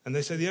 And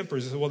they say the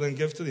emperor's. He says, well, then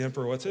give to the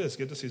emperor what's his.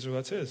 Give to Caesar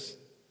what's his.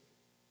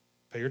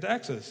 Pay your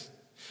taxes.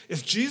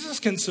 If Jesus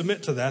can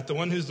submit to that, the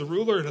one who's the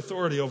ruler and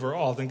authority over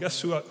all, then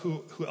guess who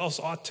else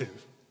ought to?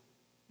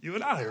 You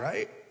and I,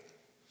 right?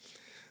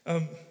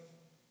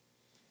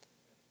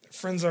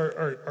 Friends,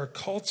 our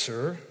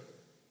culture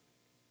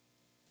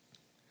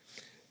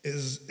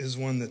is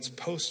one that's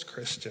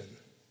post-Christian.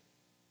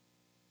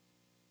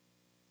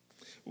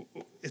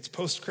 It's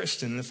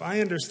post-Christian. And if I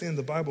understand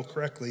the Bible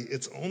correctly,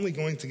 it's only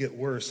going to get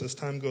worse as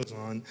time goes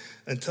on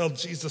until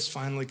Jesus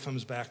finally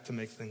comes back to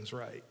make things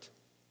right.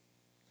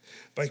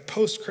 By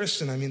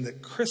post-Christian, I mean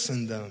that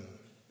Christendom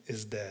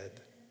is dead.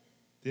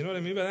 Do you know what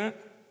I mean by that?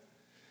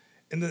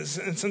 In the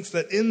sense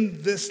that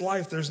in this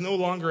life, there's no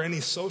longer any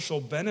social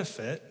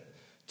benefit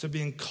to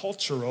being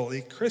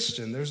culturally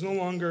Christian. There's no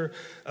longer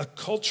a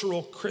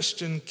cultural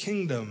Christian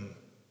kingdom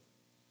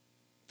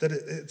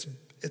that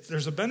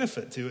there's a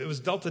benefit to. It was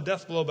dealt a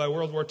death blow by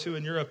World War II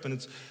in Europe, and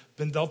it's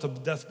been dealt a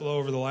death blow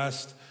over the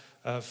last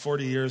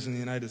 40 years in the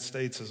United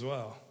States as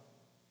well.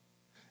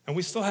 And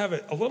we still have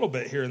it a little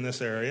bit here in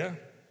this area,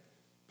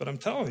 but I'm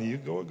telling you,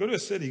 go to a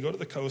city, go to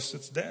the coast,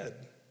 it's dead.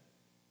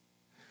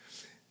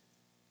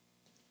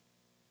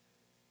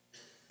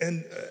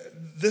 And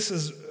this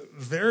is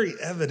very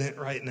evident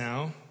right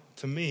now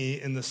to me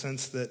in the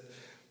sense that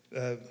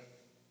the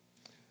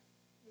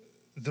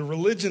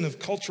religion of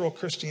cultural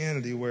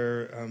Christianity,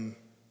 where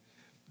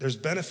there's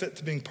benefit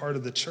to being part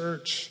of the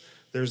church,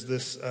 there's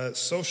this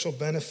social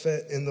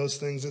benefit in those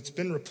things, it's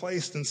been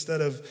replaced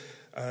instead of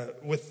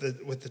with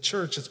the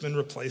church, it's been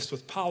replaced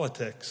with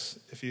politics,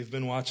 if you've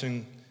been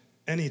watching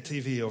any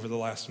TV over the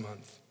last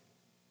month.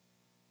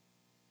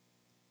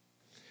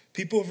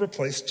 People have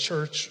replaced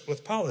church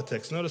with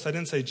politics. Notice I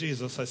didn't say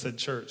Jesus, I said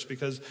church,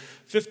 because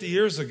 50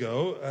 years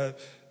ago,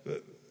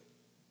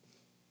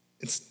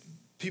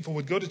 people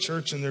would go to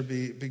church and there'd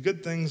be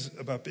good things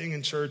about being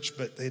in church,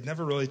 but they'd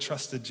never really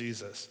trusted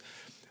Jesus.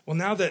 Well,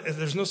 now that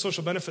there's no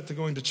social benefit to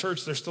going to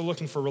church, they're still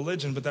looking for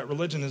religion, but that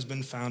religion has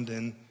been found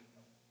in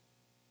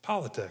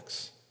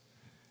politics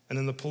and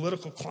in the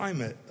political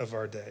climate of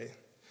our day.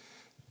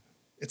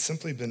 It's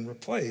simply been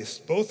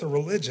replaced. Both are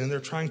religion. They're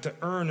trying to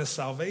earn a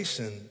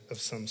salvation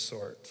of some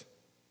sort.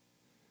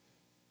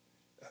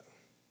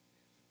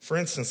 For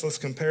instance, let's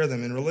compare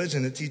them. In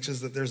religion, it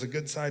teaches that there's a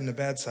good side and a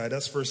bad side,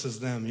 us versus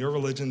them, your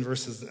religion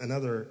versus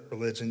another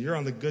religion. You're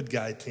on the good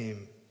guy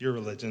team, your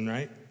religion,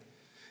 right?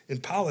 In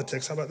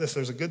politics, how about this?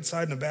 There's a good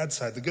side and a bad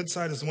side. The good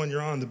side is the one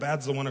you're on. The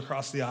bad's the one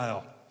across the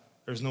aisle.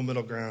 There's no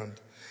middle ground.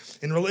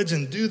 In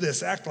religion, do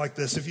this, act like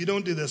this. If you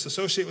don't do this,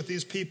 associate with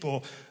these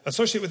people,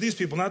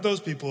 not those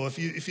people.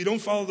 If you don't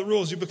follow the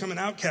rules, you become an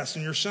outcast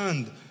and you're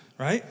shunned,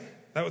 right?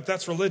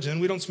 That's religion.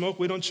 We don't smoke,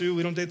 we don't chew,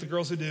 we don't date the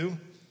girls who do.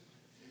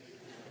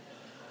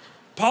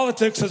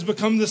 Politics has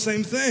become the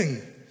same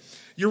thing.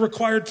 You're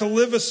required to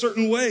live a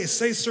certain way,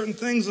 say certain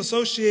things,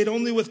 associate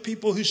only with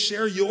people who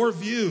share your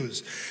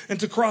views. And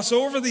to cross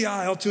over the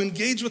aisle, to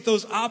engage with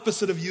those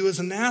opposite of you is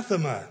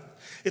anathema.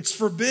 It's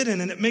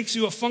forbidden, and it makes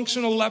you a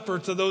functional leper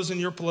to those in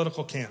your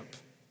political camp.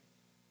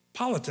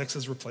 Politics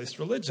has replaced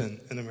religion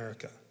in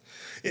America.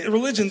 In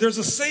religion, there's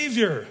a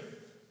savior.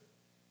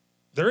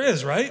 There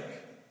is, right?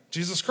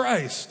 Jesus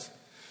Christ.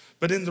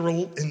 But in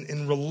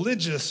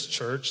religious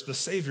church, the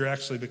savior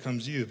actually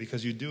becomes you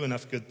because you do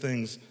enough good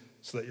things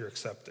so that you're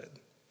accepted.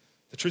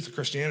 The truth of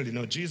Christianity,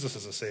 no, Jesus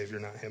is a savior,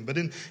 not him. But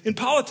in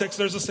politics,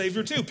 there's a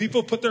savior too.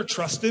 People put their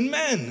trust in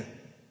men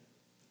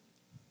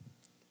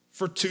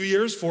for 2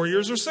 years, 4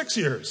 years, or 6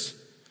 years.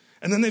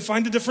 And then they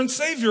find a different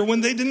savior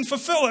when they didn't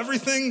fulfill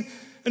everything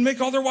and make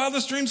all their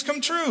wildest dreams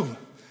come true.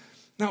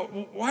 Now,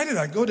 why did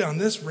I go down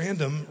this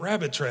random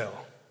rabbit trail?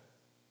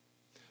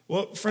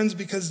 Well, friends,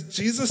 because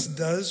Jesus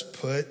does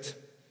put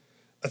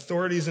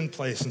authorities in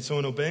place. And so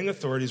in obeying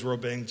authorities, we're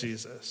obeying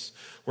Jesus.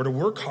 We're to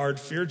work hard,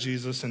 fear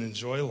Jesus, and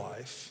enjoy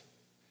life.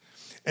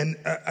 And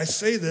I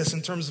say this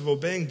in terms of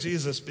obeying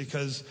Jesus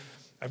because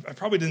I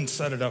probably didn't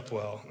set it up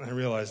well. I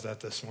realized that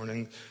this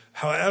morning.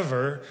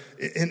 However,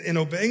 in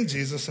obeying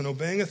Jesus and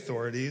obeying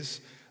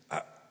authorities,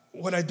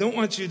 what I don't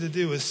want you to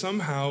do is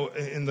somehow,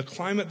 in the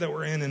climate that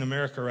we're in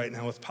America right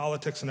now with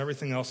politics and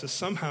everything else, is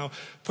somehow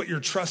put your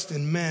trust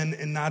in men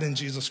and not in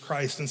Jesus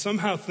Christ. And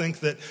somehow think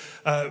that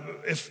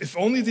if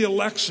only the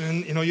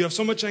election, you have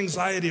so much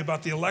anxiety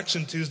about the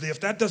election Tuesday,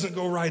 if that doesn't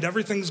go right,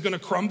 everything's going to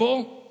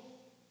crumble.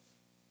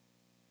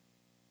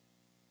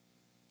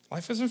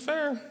 Life isn't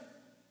fair.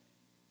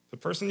 The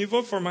person you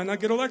vote for might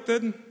not get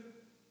elected,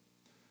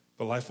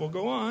 but life will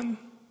go on.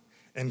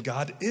 And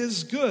God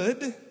is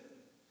good.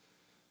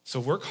 So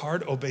work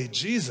hard, obey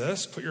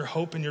Jesus, put your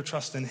hope and your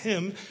trust in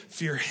him,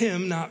 fear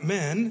him, not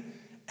men,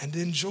 and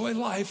enjoy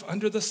life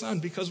under the sun,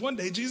 because one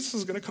day Jesus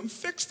is going to come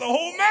fix the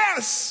whole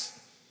mess.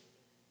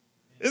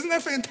 Isn't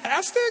that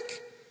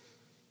fantastic?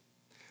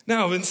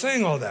 Now, in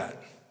saying all that,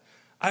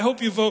 I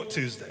hope you vote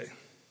Tuesday.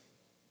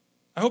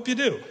 I hope you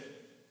do.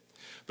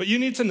 But you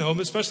need to know,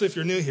 especially if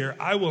you're new here,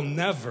 I will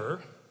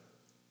never,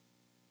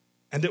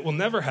 and it will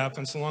never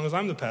happen so long as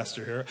I'm the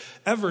pastor here,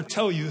 ever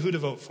tell you who to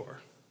vote for.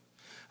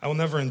 I will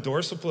never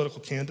endorse a political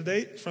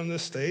candidate from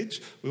this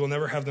stage. We will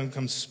never have them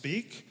come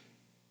speak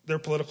their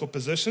political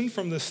position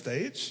from this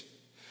stage,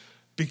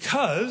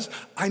 because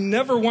I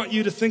never want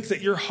you to think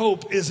that your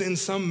hope is in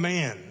some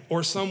man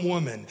or some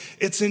woman.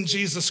 It's in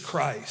Jesus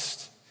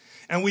Christ.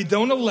 And we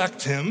don't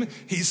elect him.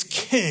 He's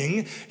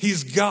king.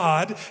 He's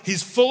God.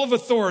 He's full of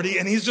authority,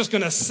 and he's just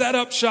going to set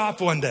up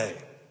shop one day.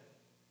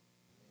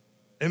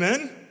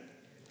 Amen?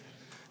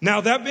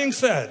 Now, that being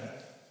said,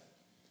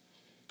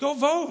 go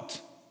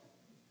vote.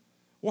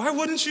 Why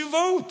wouldn't you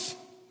vote?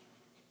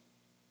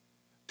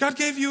 God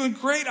gave you a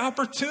great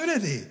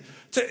opportunity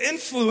to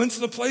influence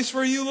the place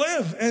where you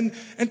live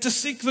and to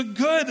seek the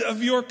good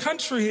of your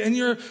country and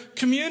your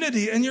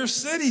community and your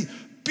city.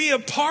 Be a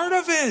part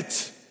of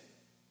it.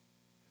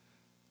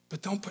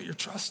 But don't put your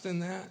trust in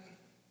that.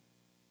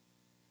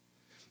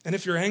 And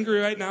if you're angry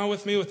right now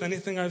with me with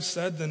anything I've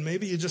said, then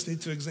maybe you just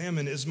need to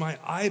examine, is my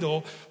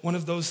idol one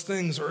of those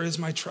things, or is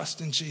my trust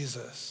in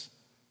Jesus?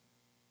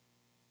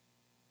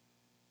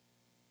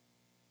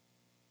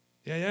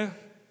 Yeah.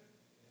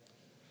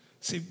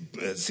 See,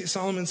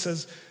 Solomon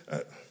says,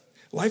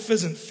 life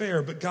isn't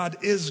fair, but God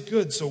is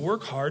good. So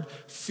work hard,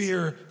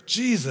 fear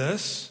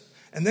Jesus.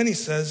 And then he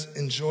says,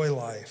 enjoy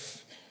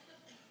life.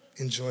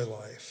 Enjoy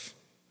life.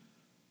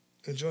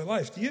 Enjoy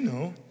life. Do you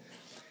know,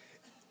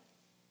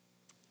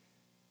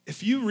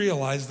 if you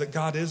realize that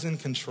God is in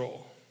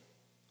control,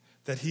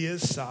 that he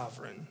is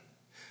sovereign,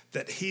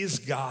 that he's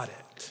got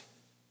it,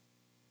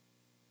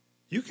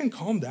 you can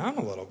calm down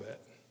a little bit.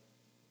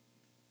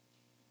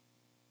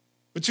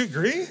 Would you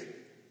agree?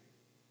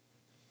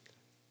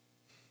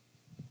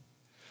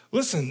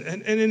 Listen,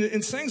 and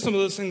in saying some of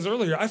those things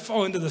earlier, I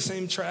fall into the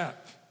same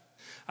trap.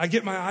 I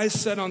get my eyes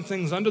set on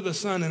things under the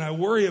sun, and I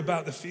worry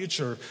about the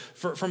future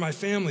for my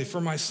family,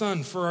 for my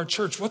son, for our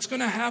church. What's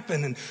going to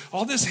happen? And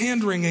all this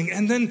hand-wringing.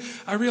 And then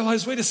I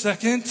realize, wait a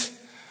second,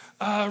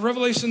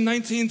 Revelation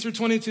 19 through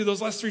 22,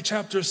 those last 3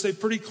 chapters say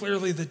pretty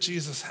clearly that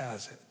Jesus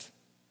has it.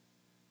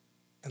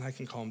 And I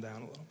can calm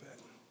down a little bit.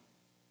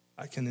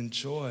 I can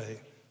enjoy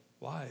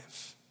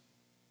life.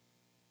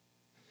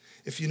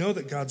 If you know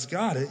that God's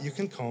got it, you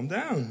can calm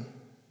down.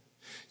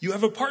 You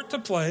have a part to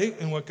play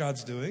in what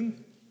God's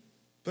doing,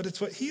 but it's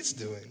what he's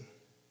doing.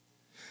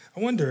 I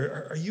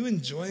wonder, are you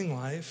enjoying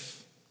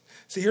life?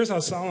 See, here's how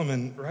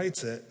Solomon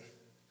writes it.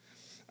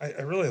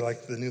 I really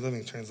like the New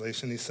Living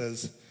Translation. He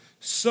says,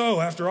 so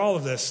after all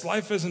of this,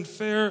 life isn't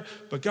fair,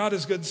 but God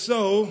is good,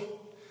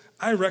 so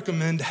I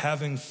recommend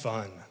having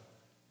fun.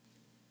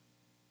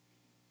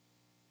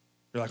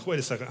 You're like, wait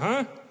a second,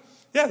 huh?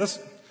 Yeah,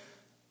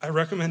 I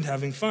recommend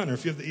having fun. Or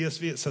if you have the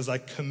ESV, it says, I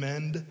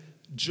commend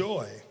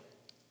joy.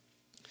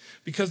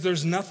 Because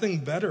there's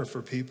nothing better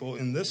for people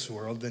in this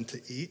world than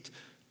to eat,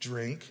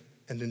 drink,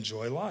 and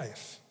enjoy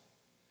life.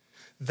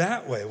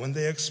 That way, when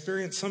they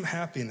experience some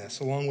happiness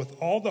along with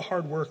all the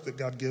hard work that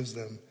God gives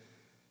them,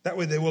 that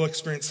way they will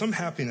experience some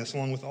happiness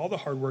along with all the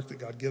hard work that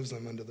God gives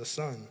them under the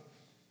sun.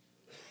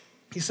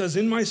 He says,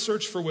 in my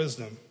search for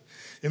wisdom,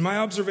 in my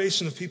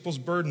observation of people's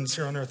burdens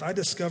here on earth, I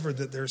discovered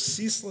that there's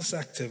ceaseless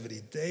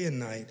activity day and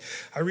night.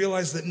 I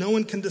realized that no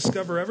one can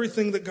discover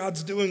everything that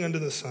God's doing under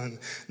the sun.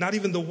 Not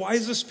even the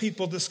wisest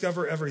people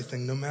discover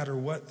everything, no matter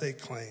what they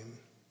claim.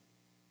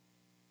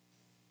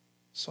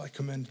 So I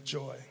commend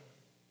joy.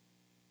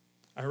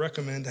 I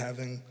recommend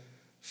having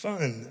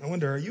fun. I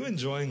wonder, are you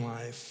enjoying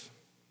life?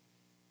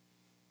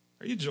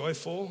 Are you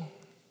joyful?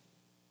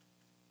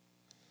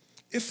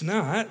 If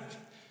not,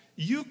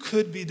 you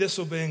could be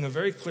disobeying a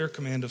very clear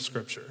command of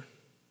Scripture.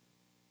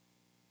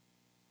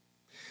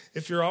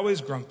 If you're always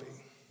grumpy,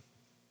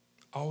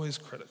 always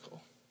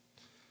critical,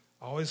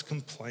 always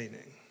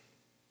complaining,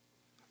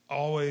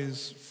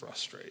 always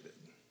frustrated,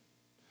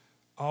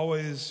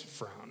 always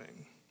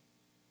frowning,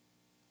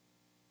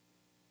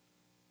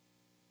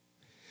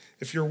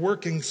 if you're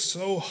working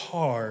so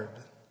hard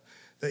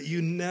that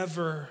you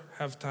never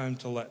have time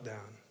to let down,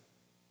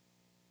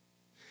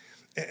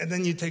 and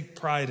then you take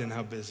pride in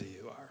how busy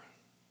you are,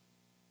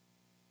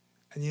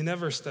 and you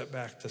never step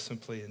back to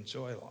simply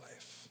enjoy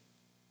life,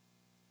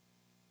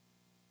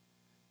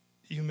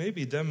 you may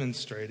be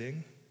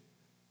demonstrating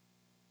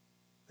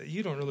that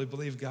you don't really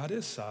believe God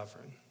is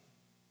sovereign,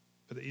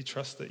 but that you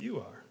trust that you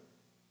are.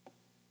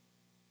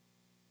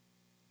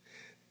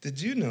 Did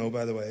you know,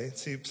 by the way,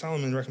 see,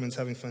 Solomon recommends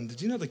having fun.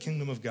 Did you know the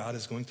kingdom of God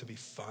is going to be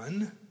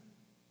fun?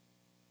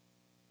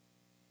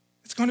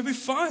 It's going to be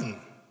fun.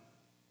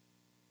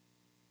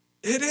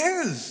 It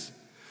is.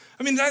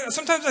 I mean,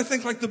 sometimes I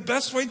think like the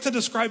best way to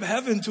describe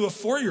heaven to a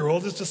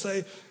 4-year-old is to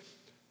say, do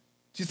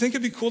you think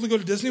it'd be cool to go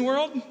to Disney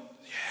World?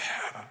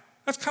 Yeah,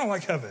 that's kind of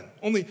like heaven,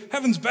 only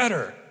heaven's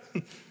better.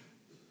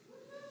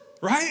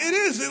 Right? It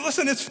is.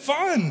 Listen, it's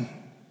fun.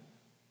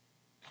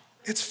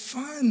 It's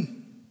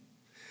fun.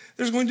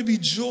 There's going to be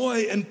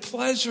joy and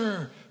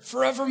pleasure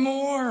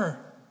forevermore.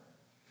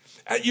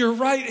 At your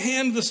right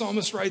hand, the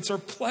psalmist writes, are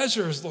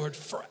pleasures, Lord,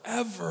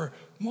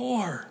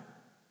 forevermore.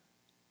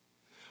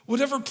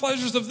 Whatever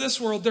pleasures of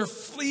this world, they're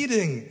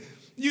fleeting.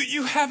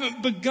 You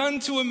haven't begun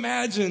to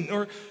imagine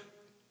or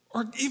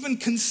even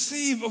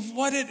conceive of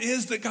what it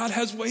is that God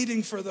has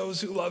waiting for those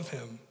who love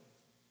him.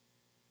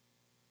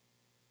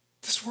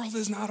 This world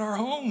is not our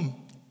home.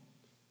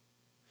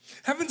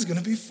 Heaven's going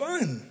to be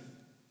fun.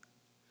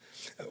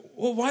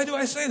 Well, why do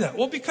I say that?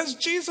 Well, because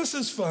Jesus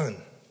is fun.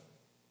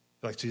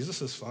 Like,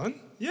 Jesus is fun?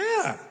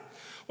 Yeah.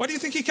 Why do you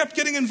think he kept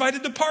getting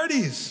invited to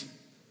parties?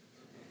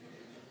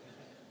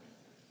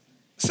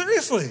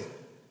 Seriously.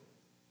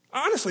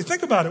 Honestly,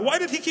 think about it. Why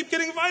did he keep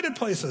getting invited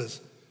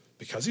places?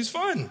 Because he's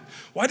fun.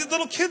 Why did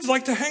little kids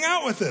like to hang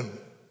out with him?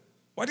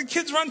 Why did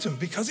kids run to him?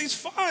 Because he's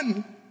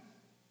fun.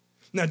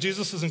 Now,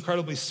 Jesus is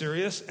incredibly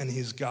serious, and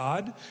he's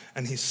God,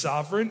 and he's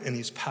sovereign, and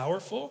he's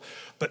powerful.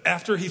 But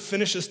after he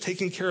finishes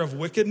taking care of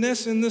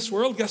wickedness in this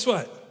world, guess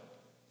what?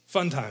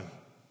 Fun time.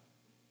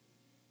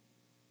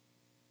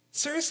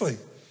 Seriously.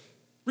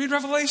 Read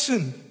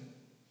Revelation.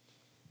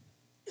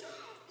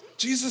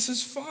 Jesus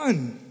is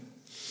fun.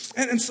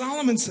 And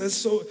Solomon says,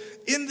 so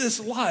in this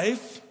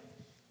life,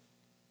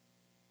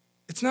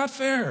 it's not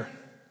fair.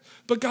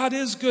 But God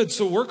is good,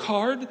 so work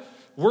hard.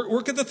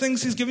 Work at the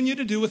things he's given you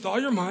to do with all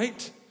your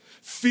might.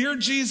 Fear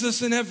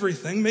Jesus in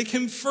everything. Make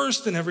him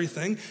first in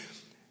everything.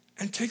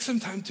 And take some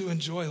time to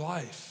enjoy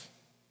life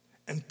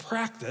and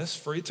practice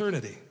for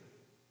eternity.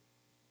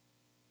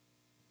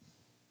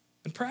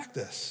 And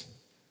practice.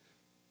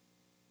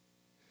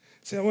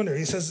 See, I wonder,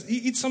 he says,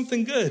 eat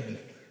something good.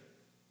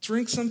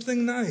 Drink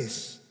something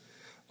nice.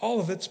 All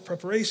of it's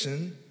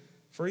preparation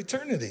for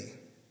eternity.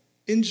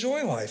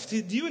 Enjoy life. Do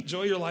you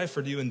enjoy your life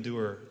or do you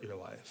endure your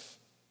life?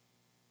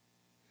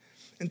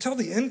 Until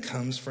the end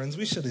comes, friends,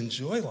 we should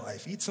enjoy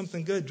life. Eat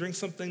something good, drink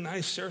something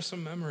nice, share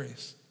some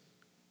memories.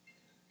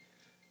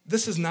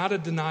 This is not a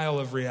denial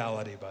of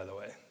reality, by the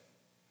way.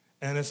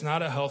 And it's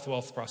not a health,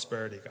 wealth,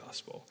 prosperity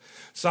gospel.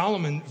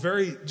 Solomon,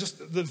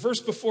 just the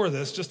verse before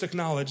this, just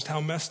acknowledged how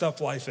messed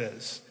up life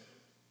is.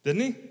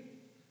 Didn't he?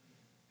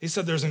 He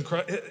said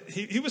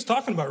he was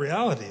talking about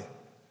reality.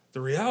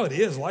 The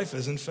reality is life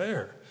isn't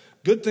fair.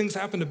 Good things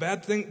happen to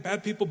bad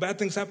people, bad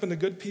things happen to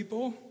good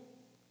people.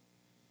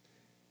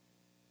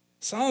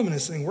 Solomon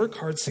is saying, work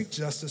hard, seek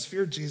justice,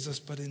 fear Jesus,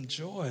 but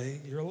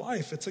enjoy your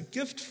life. It's a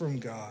gift from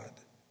God.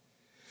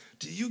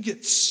 Do you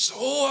get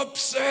so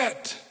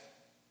upset,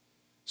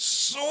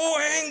 so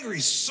angry,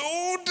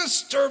 so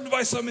disturbed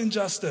by some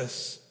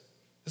injustice?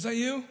 Is that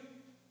you?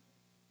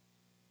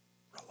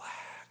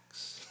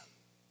 Relax.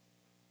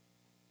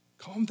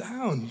 Calm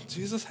down.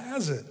 Jesus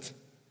has it.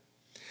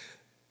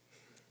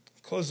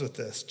 Close with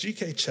this.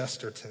 G.K.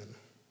 Chesterton,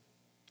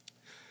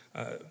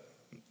 a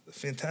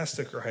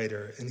fantastic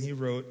writer, and he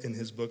wrote in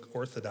his book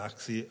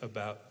Orthodoxy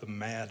about the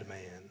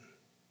madman.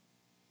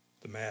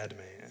 The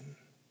madman.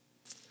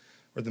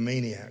 Or the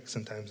maniac,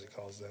 sometimes he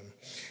calls them.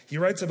 He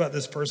writes about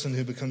this person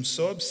who becomes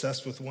so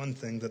obsessed with one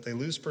thing that they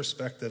lose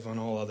perspective on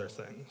all other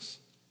things.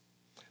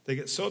 They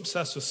get so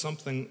obsessed with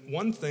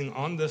one thing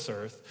on this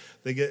earth,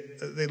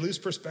 they lose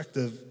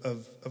perspective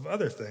of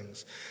other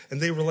things. And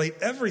they relate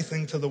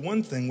everything to the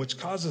one thing, which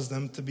causes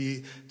them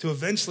to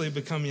eventually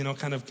become,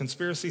 kind of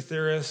conspiracy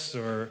theorists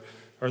or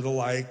the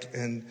like.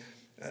 And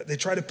they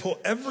try to pull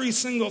every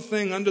single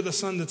thing under the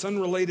sun that's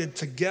unrelated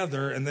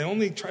together, and they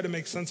only try to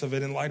make sense of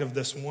it in light of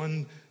this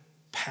one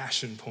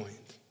passion point.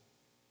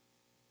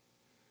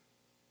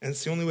 And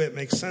it's the only way it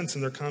makes sense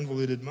in their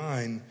convoluted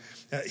mind.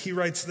 He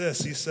writes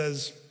this, he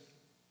says,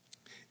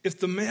 if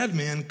the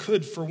madman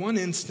could for one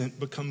instant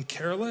become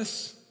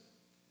careless,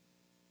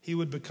 he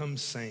would become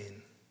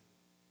sane.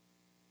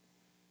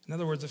 In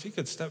other words, if he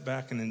could step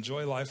back and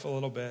enjoy life a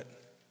little bit,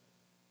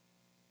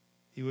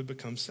 he would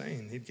become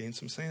sane. He'd gain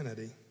some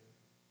sanity.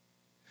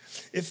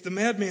 If the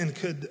madman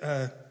could...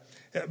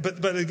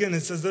 But again,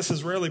 it says this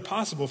is rarely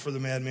possible for the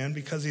madman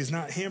because he's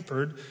not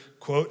hampered,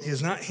 quote, he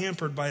is not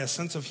hampered by a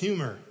sense of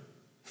humor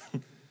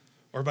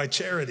or by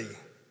charity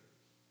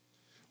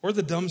or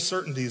the dumb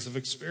certainties of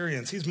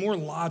experience. He's more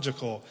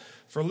logical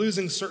for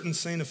losing certain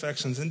sane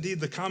affections. Indeed,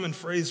 the common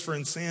phrase for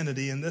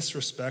insanity in this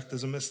respect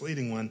is a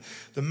misleading one.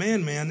 The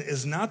madman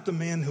is not the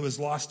man who has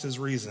lost his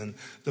reason.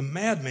 The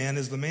madman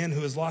is the man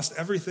who has lost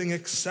everything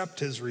except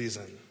his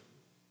reason.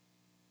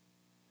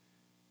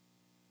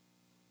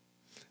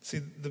 See,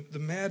 the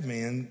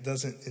madman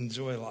doesn't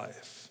enjoy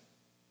life.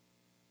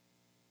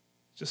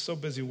 Just so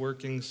busy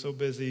working, so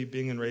busy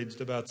being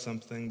enraged about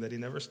something that he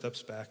never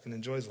steps back and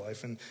enjoys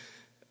life. And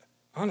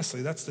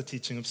honestly, that's the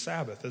teaching of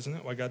Sabbath, isn't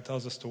it? Why God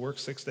tells us to work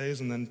 6 days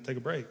and then take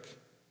a break.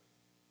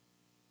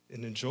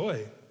 And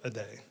enjoy a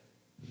day.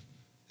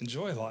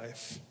 Enjoy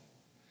life.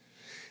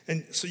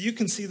 And so you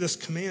can see this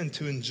command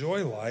to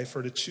enjoy life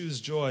or to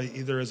choose joy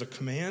either as a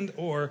command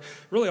or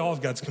really all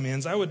of God's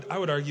commands. I would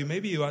argue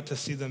maybe you ought to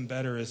see them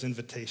better as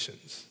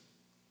invitations.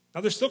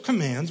 Now, they're still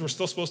commands. We're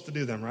still supposed to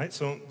do them, right?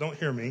 So don't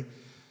hear me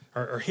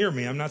or hear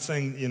me. I'm not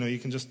saying, you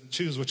can just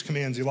choose which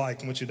commands you like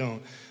and which you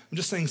don't. I'm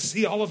just saying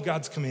see all of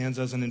God's commands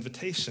as an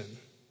invitation.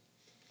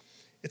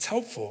 It's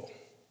helpful.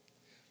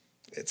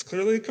 It's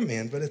clearly a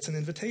command, but it's an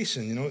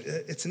invitation.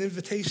 It's an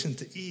invitation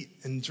to eat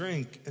and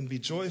drink and be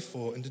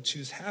joyful and to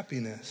choose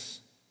happiness.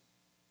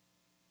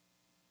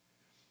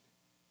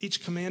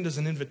 Each command is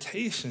an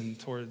invitation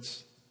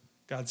towards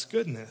God's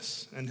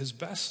goodness and his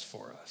best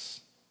for us.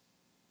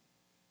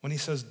 When he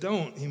says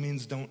don't, he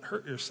means don't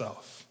hurt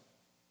yourself.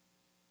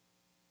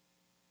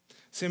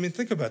 See,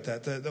 think about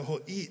that. The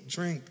whole eat,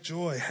 drink,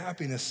 joy,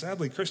 happiness.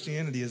 Sadly,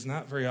 Christianity is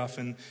not very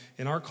often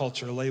in our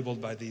culture labeled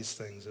by these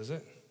things, is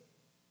it?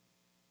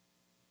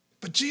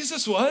 But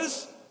Jesus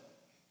was,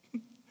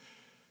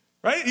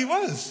 right? He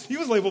was. He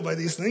was labeled by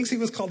these things. He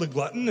was called a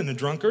glutton and a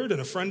drunkard and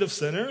a friend of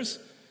sinners.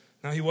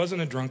 Now, he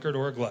wasn't a drunkard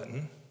or a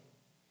glutton,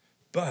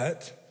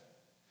 but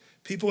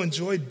people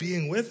enjoyed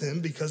being with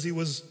him because he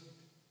was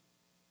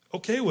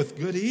okay with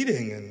good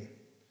eating and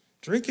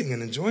drinking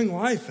and enjoying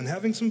life and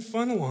having some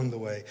fun along the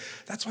way.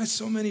 That's why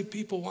so many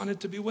people wanted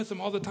to be with him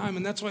all the time,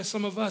 and that's why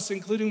some of us,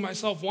 including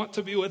myself, want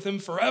to be with him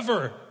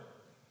forever.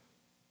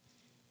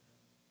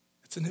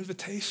 It's an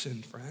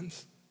invitation,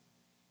 friends.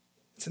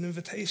 It's an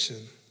invitation.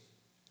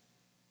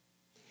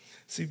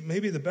 See,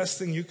 maybe the best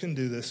thing you can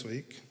do this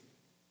week,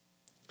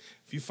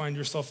 if you find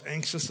yourself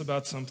anxious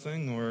about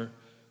something or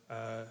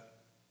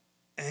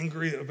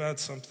angry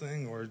about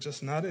something or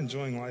just not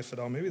enjoying life at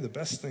all, maybe the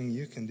best thing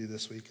you can do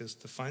this week is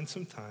to find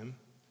some time,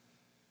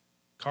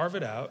 carve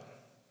it out,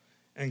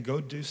 and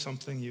go do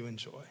something you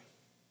enjoy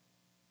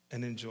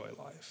and enjoy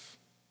life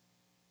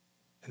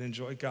and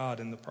enjoy God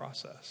in the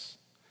process.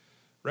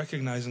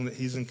 Recognizing that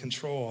he's in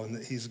control and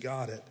that he's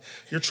got it.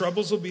 Your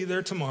troubles will be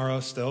there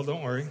tomorrow still,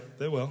 don't worry,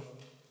 they will.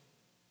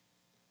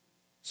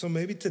 So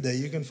maybe today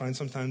you can find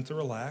some time to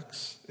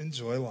relax,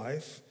 enjoy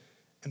life,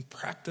 and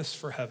practice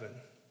for heaven.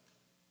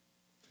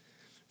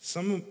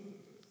 Some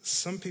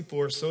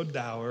people are so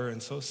dour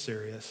and so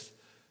serious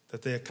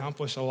that they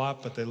accomplish a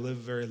lot, but they live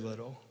very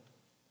little.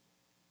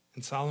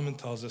 And Solomon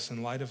tells us,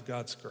 in light of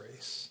God's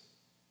grace,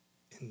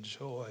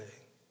 enjoy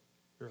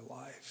your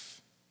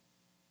life.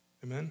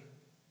 Amen?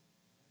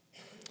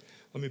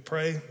 Let me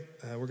pray.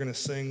 We're going to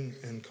sing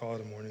and call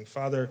it a morning.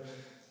 Father,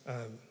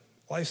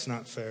 life's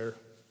not fair.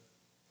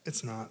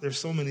 It's not. There's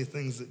so many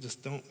things that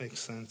just don't make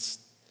sense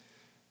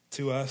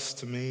to us,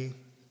 to me.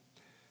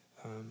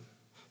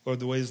 Lord,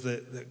 the ways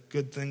that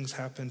good things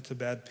happen to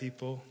bad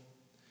people,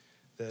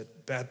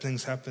 that bad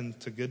things happen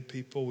to good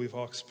people, we've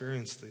all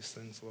experienced these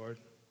things, Lord.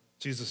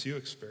 Jesus, you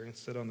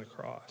experienced it on the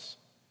cross.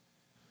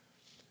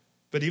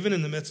 But even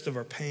in the midst of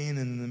our pain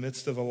and in the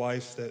midst of a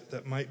life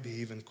that might be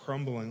even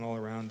crumbling all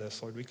around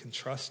us, Lord, we can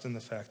trust in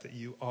the fact that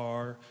you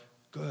are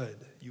good.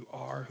 You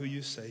are who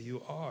you say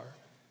you are.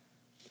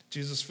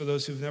 Jesus, for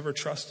those who've never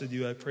trusted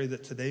you, I pray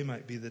that today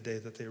might be the day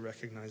that they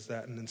recognize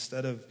that. And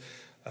instead of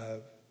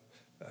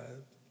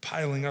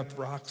piling up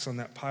rocks on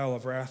that pile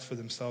of wrath for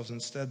themselves,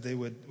 instead they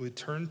would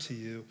turn to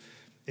you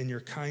in your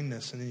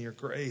kindness and in your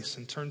grace,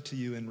 and turn to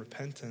you in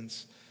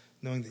repentance,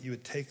 knowing that you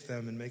would take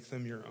them and make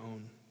them your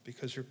own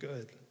because you're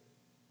good.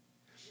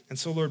 And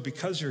so, Lord,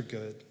 because you're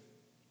good,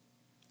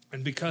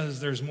 and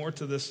because there's more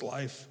to this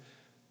life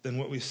than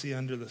what we see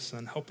under the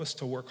sun, help us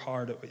to work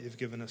hard at what you've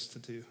given us to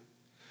do.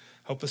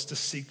 Help us to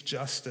seek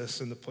justice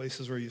in the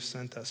places where you've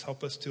sent us.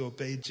 Help us to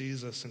obey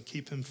Jesus and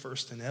keep him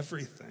first in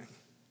everything.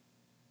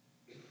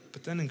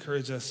 But then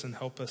encourage us and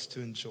help us to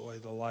enjoy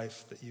the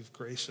life that you've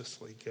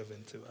graciously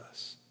given to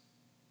us.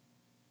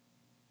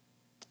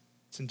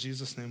 It's in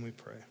Jesus' name we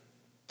pray.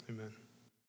 Amen.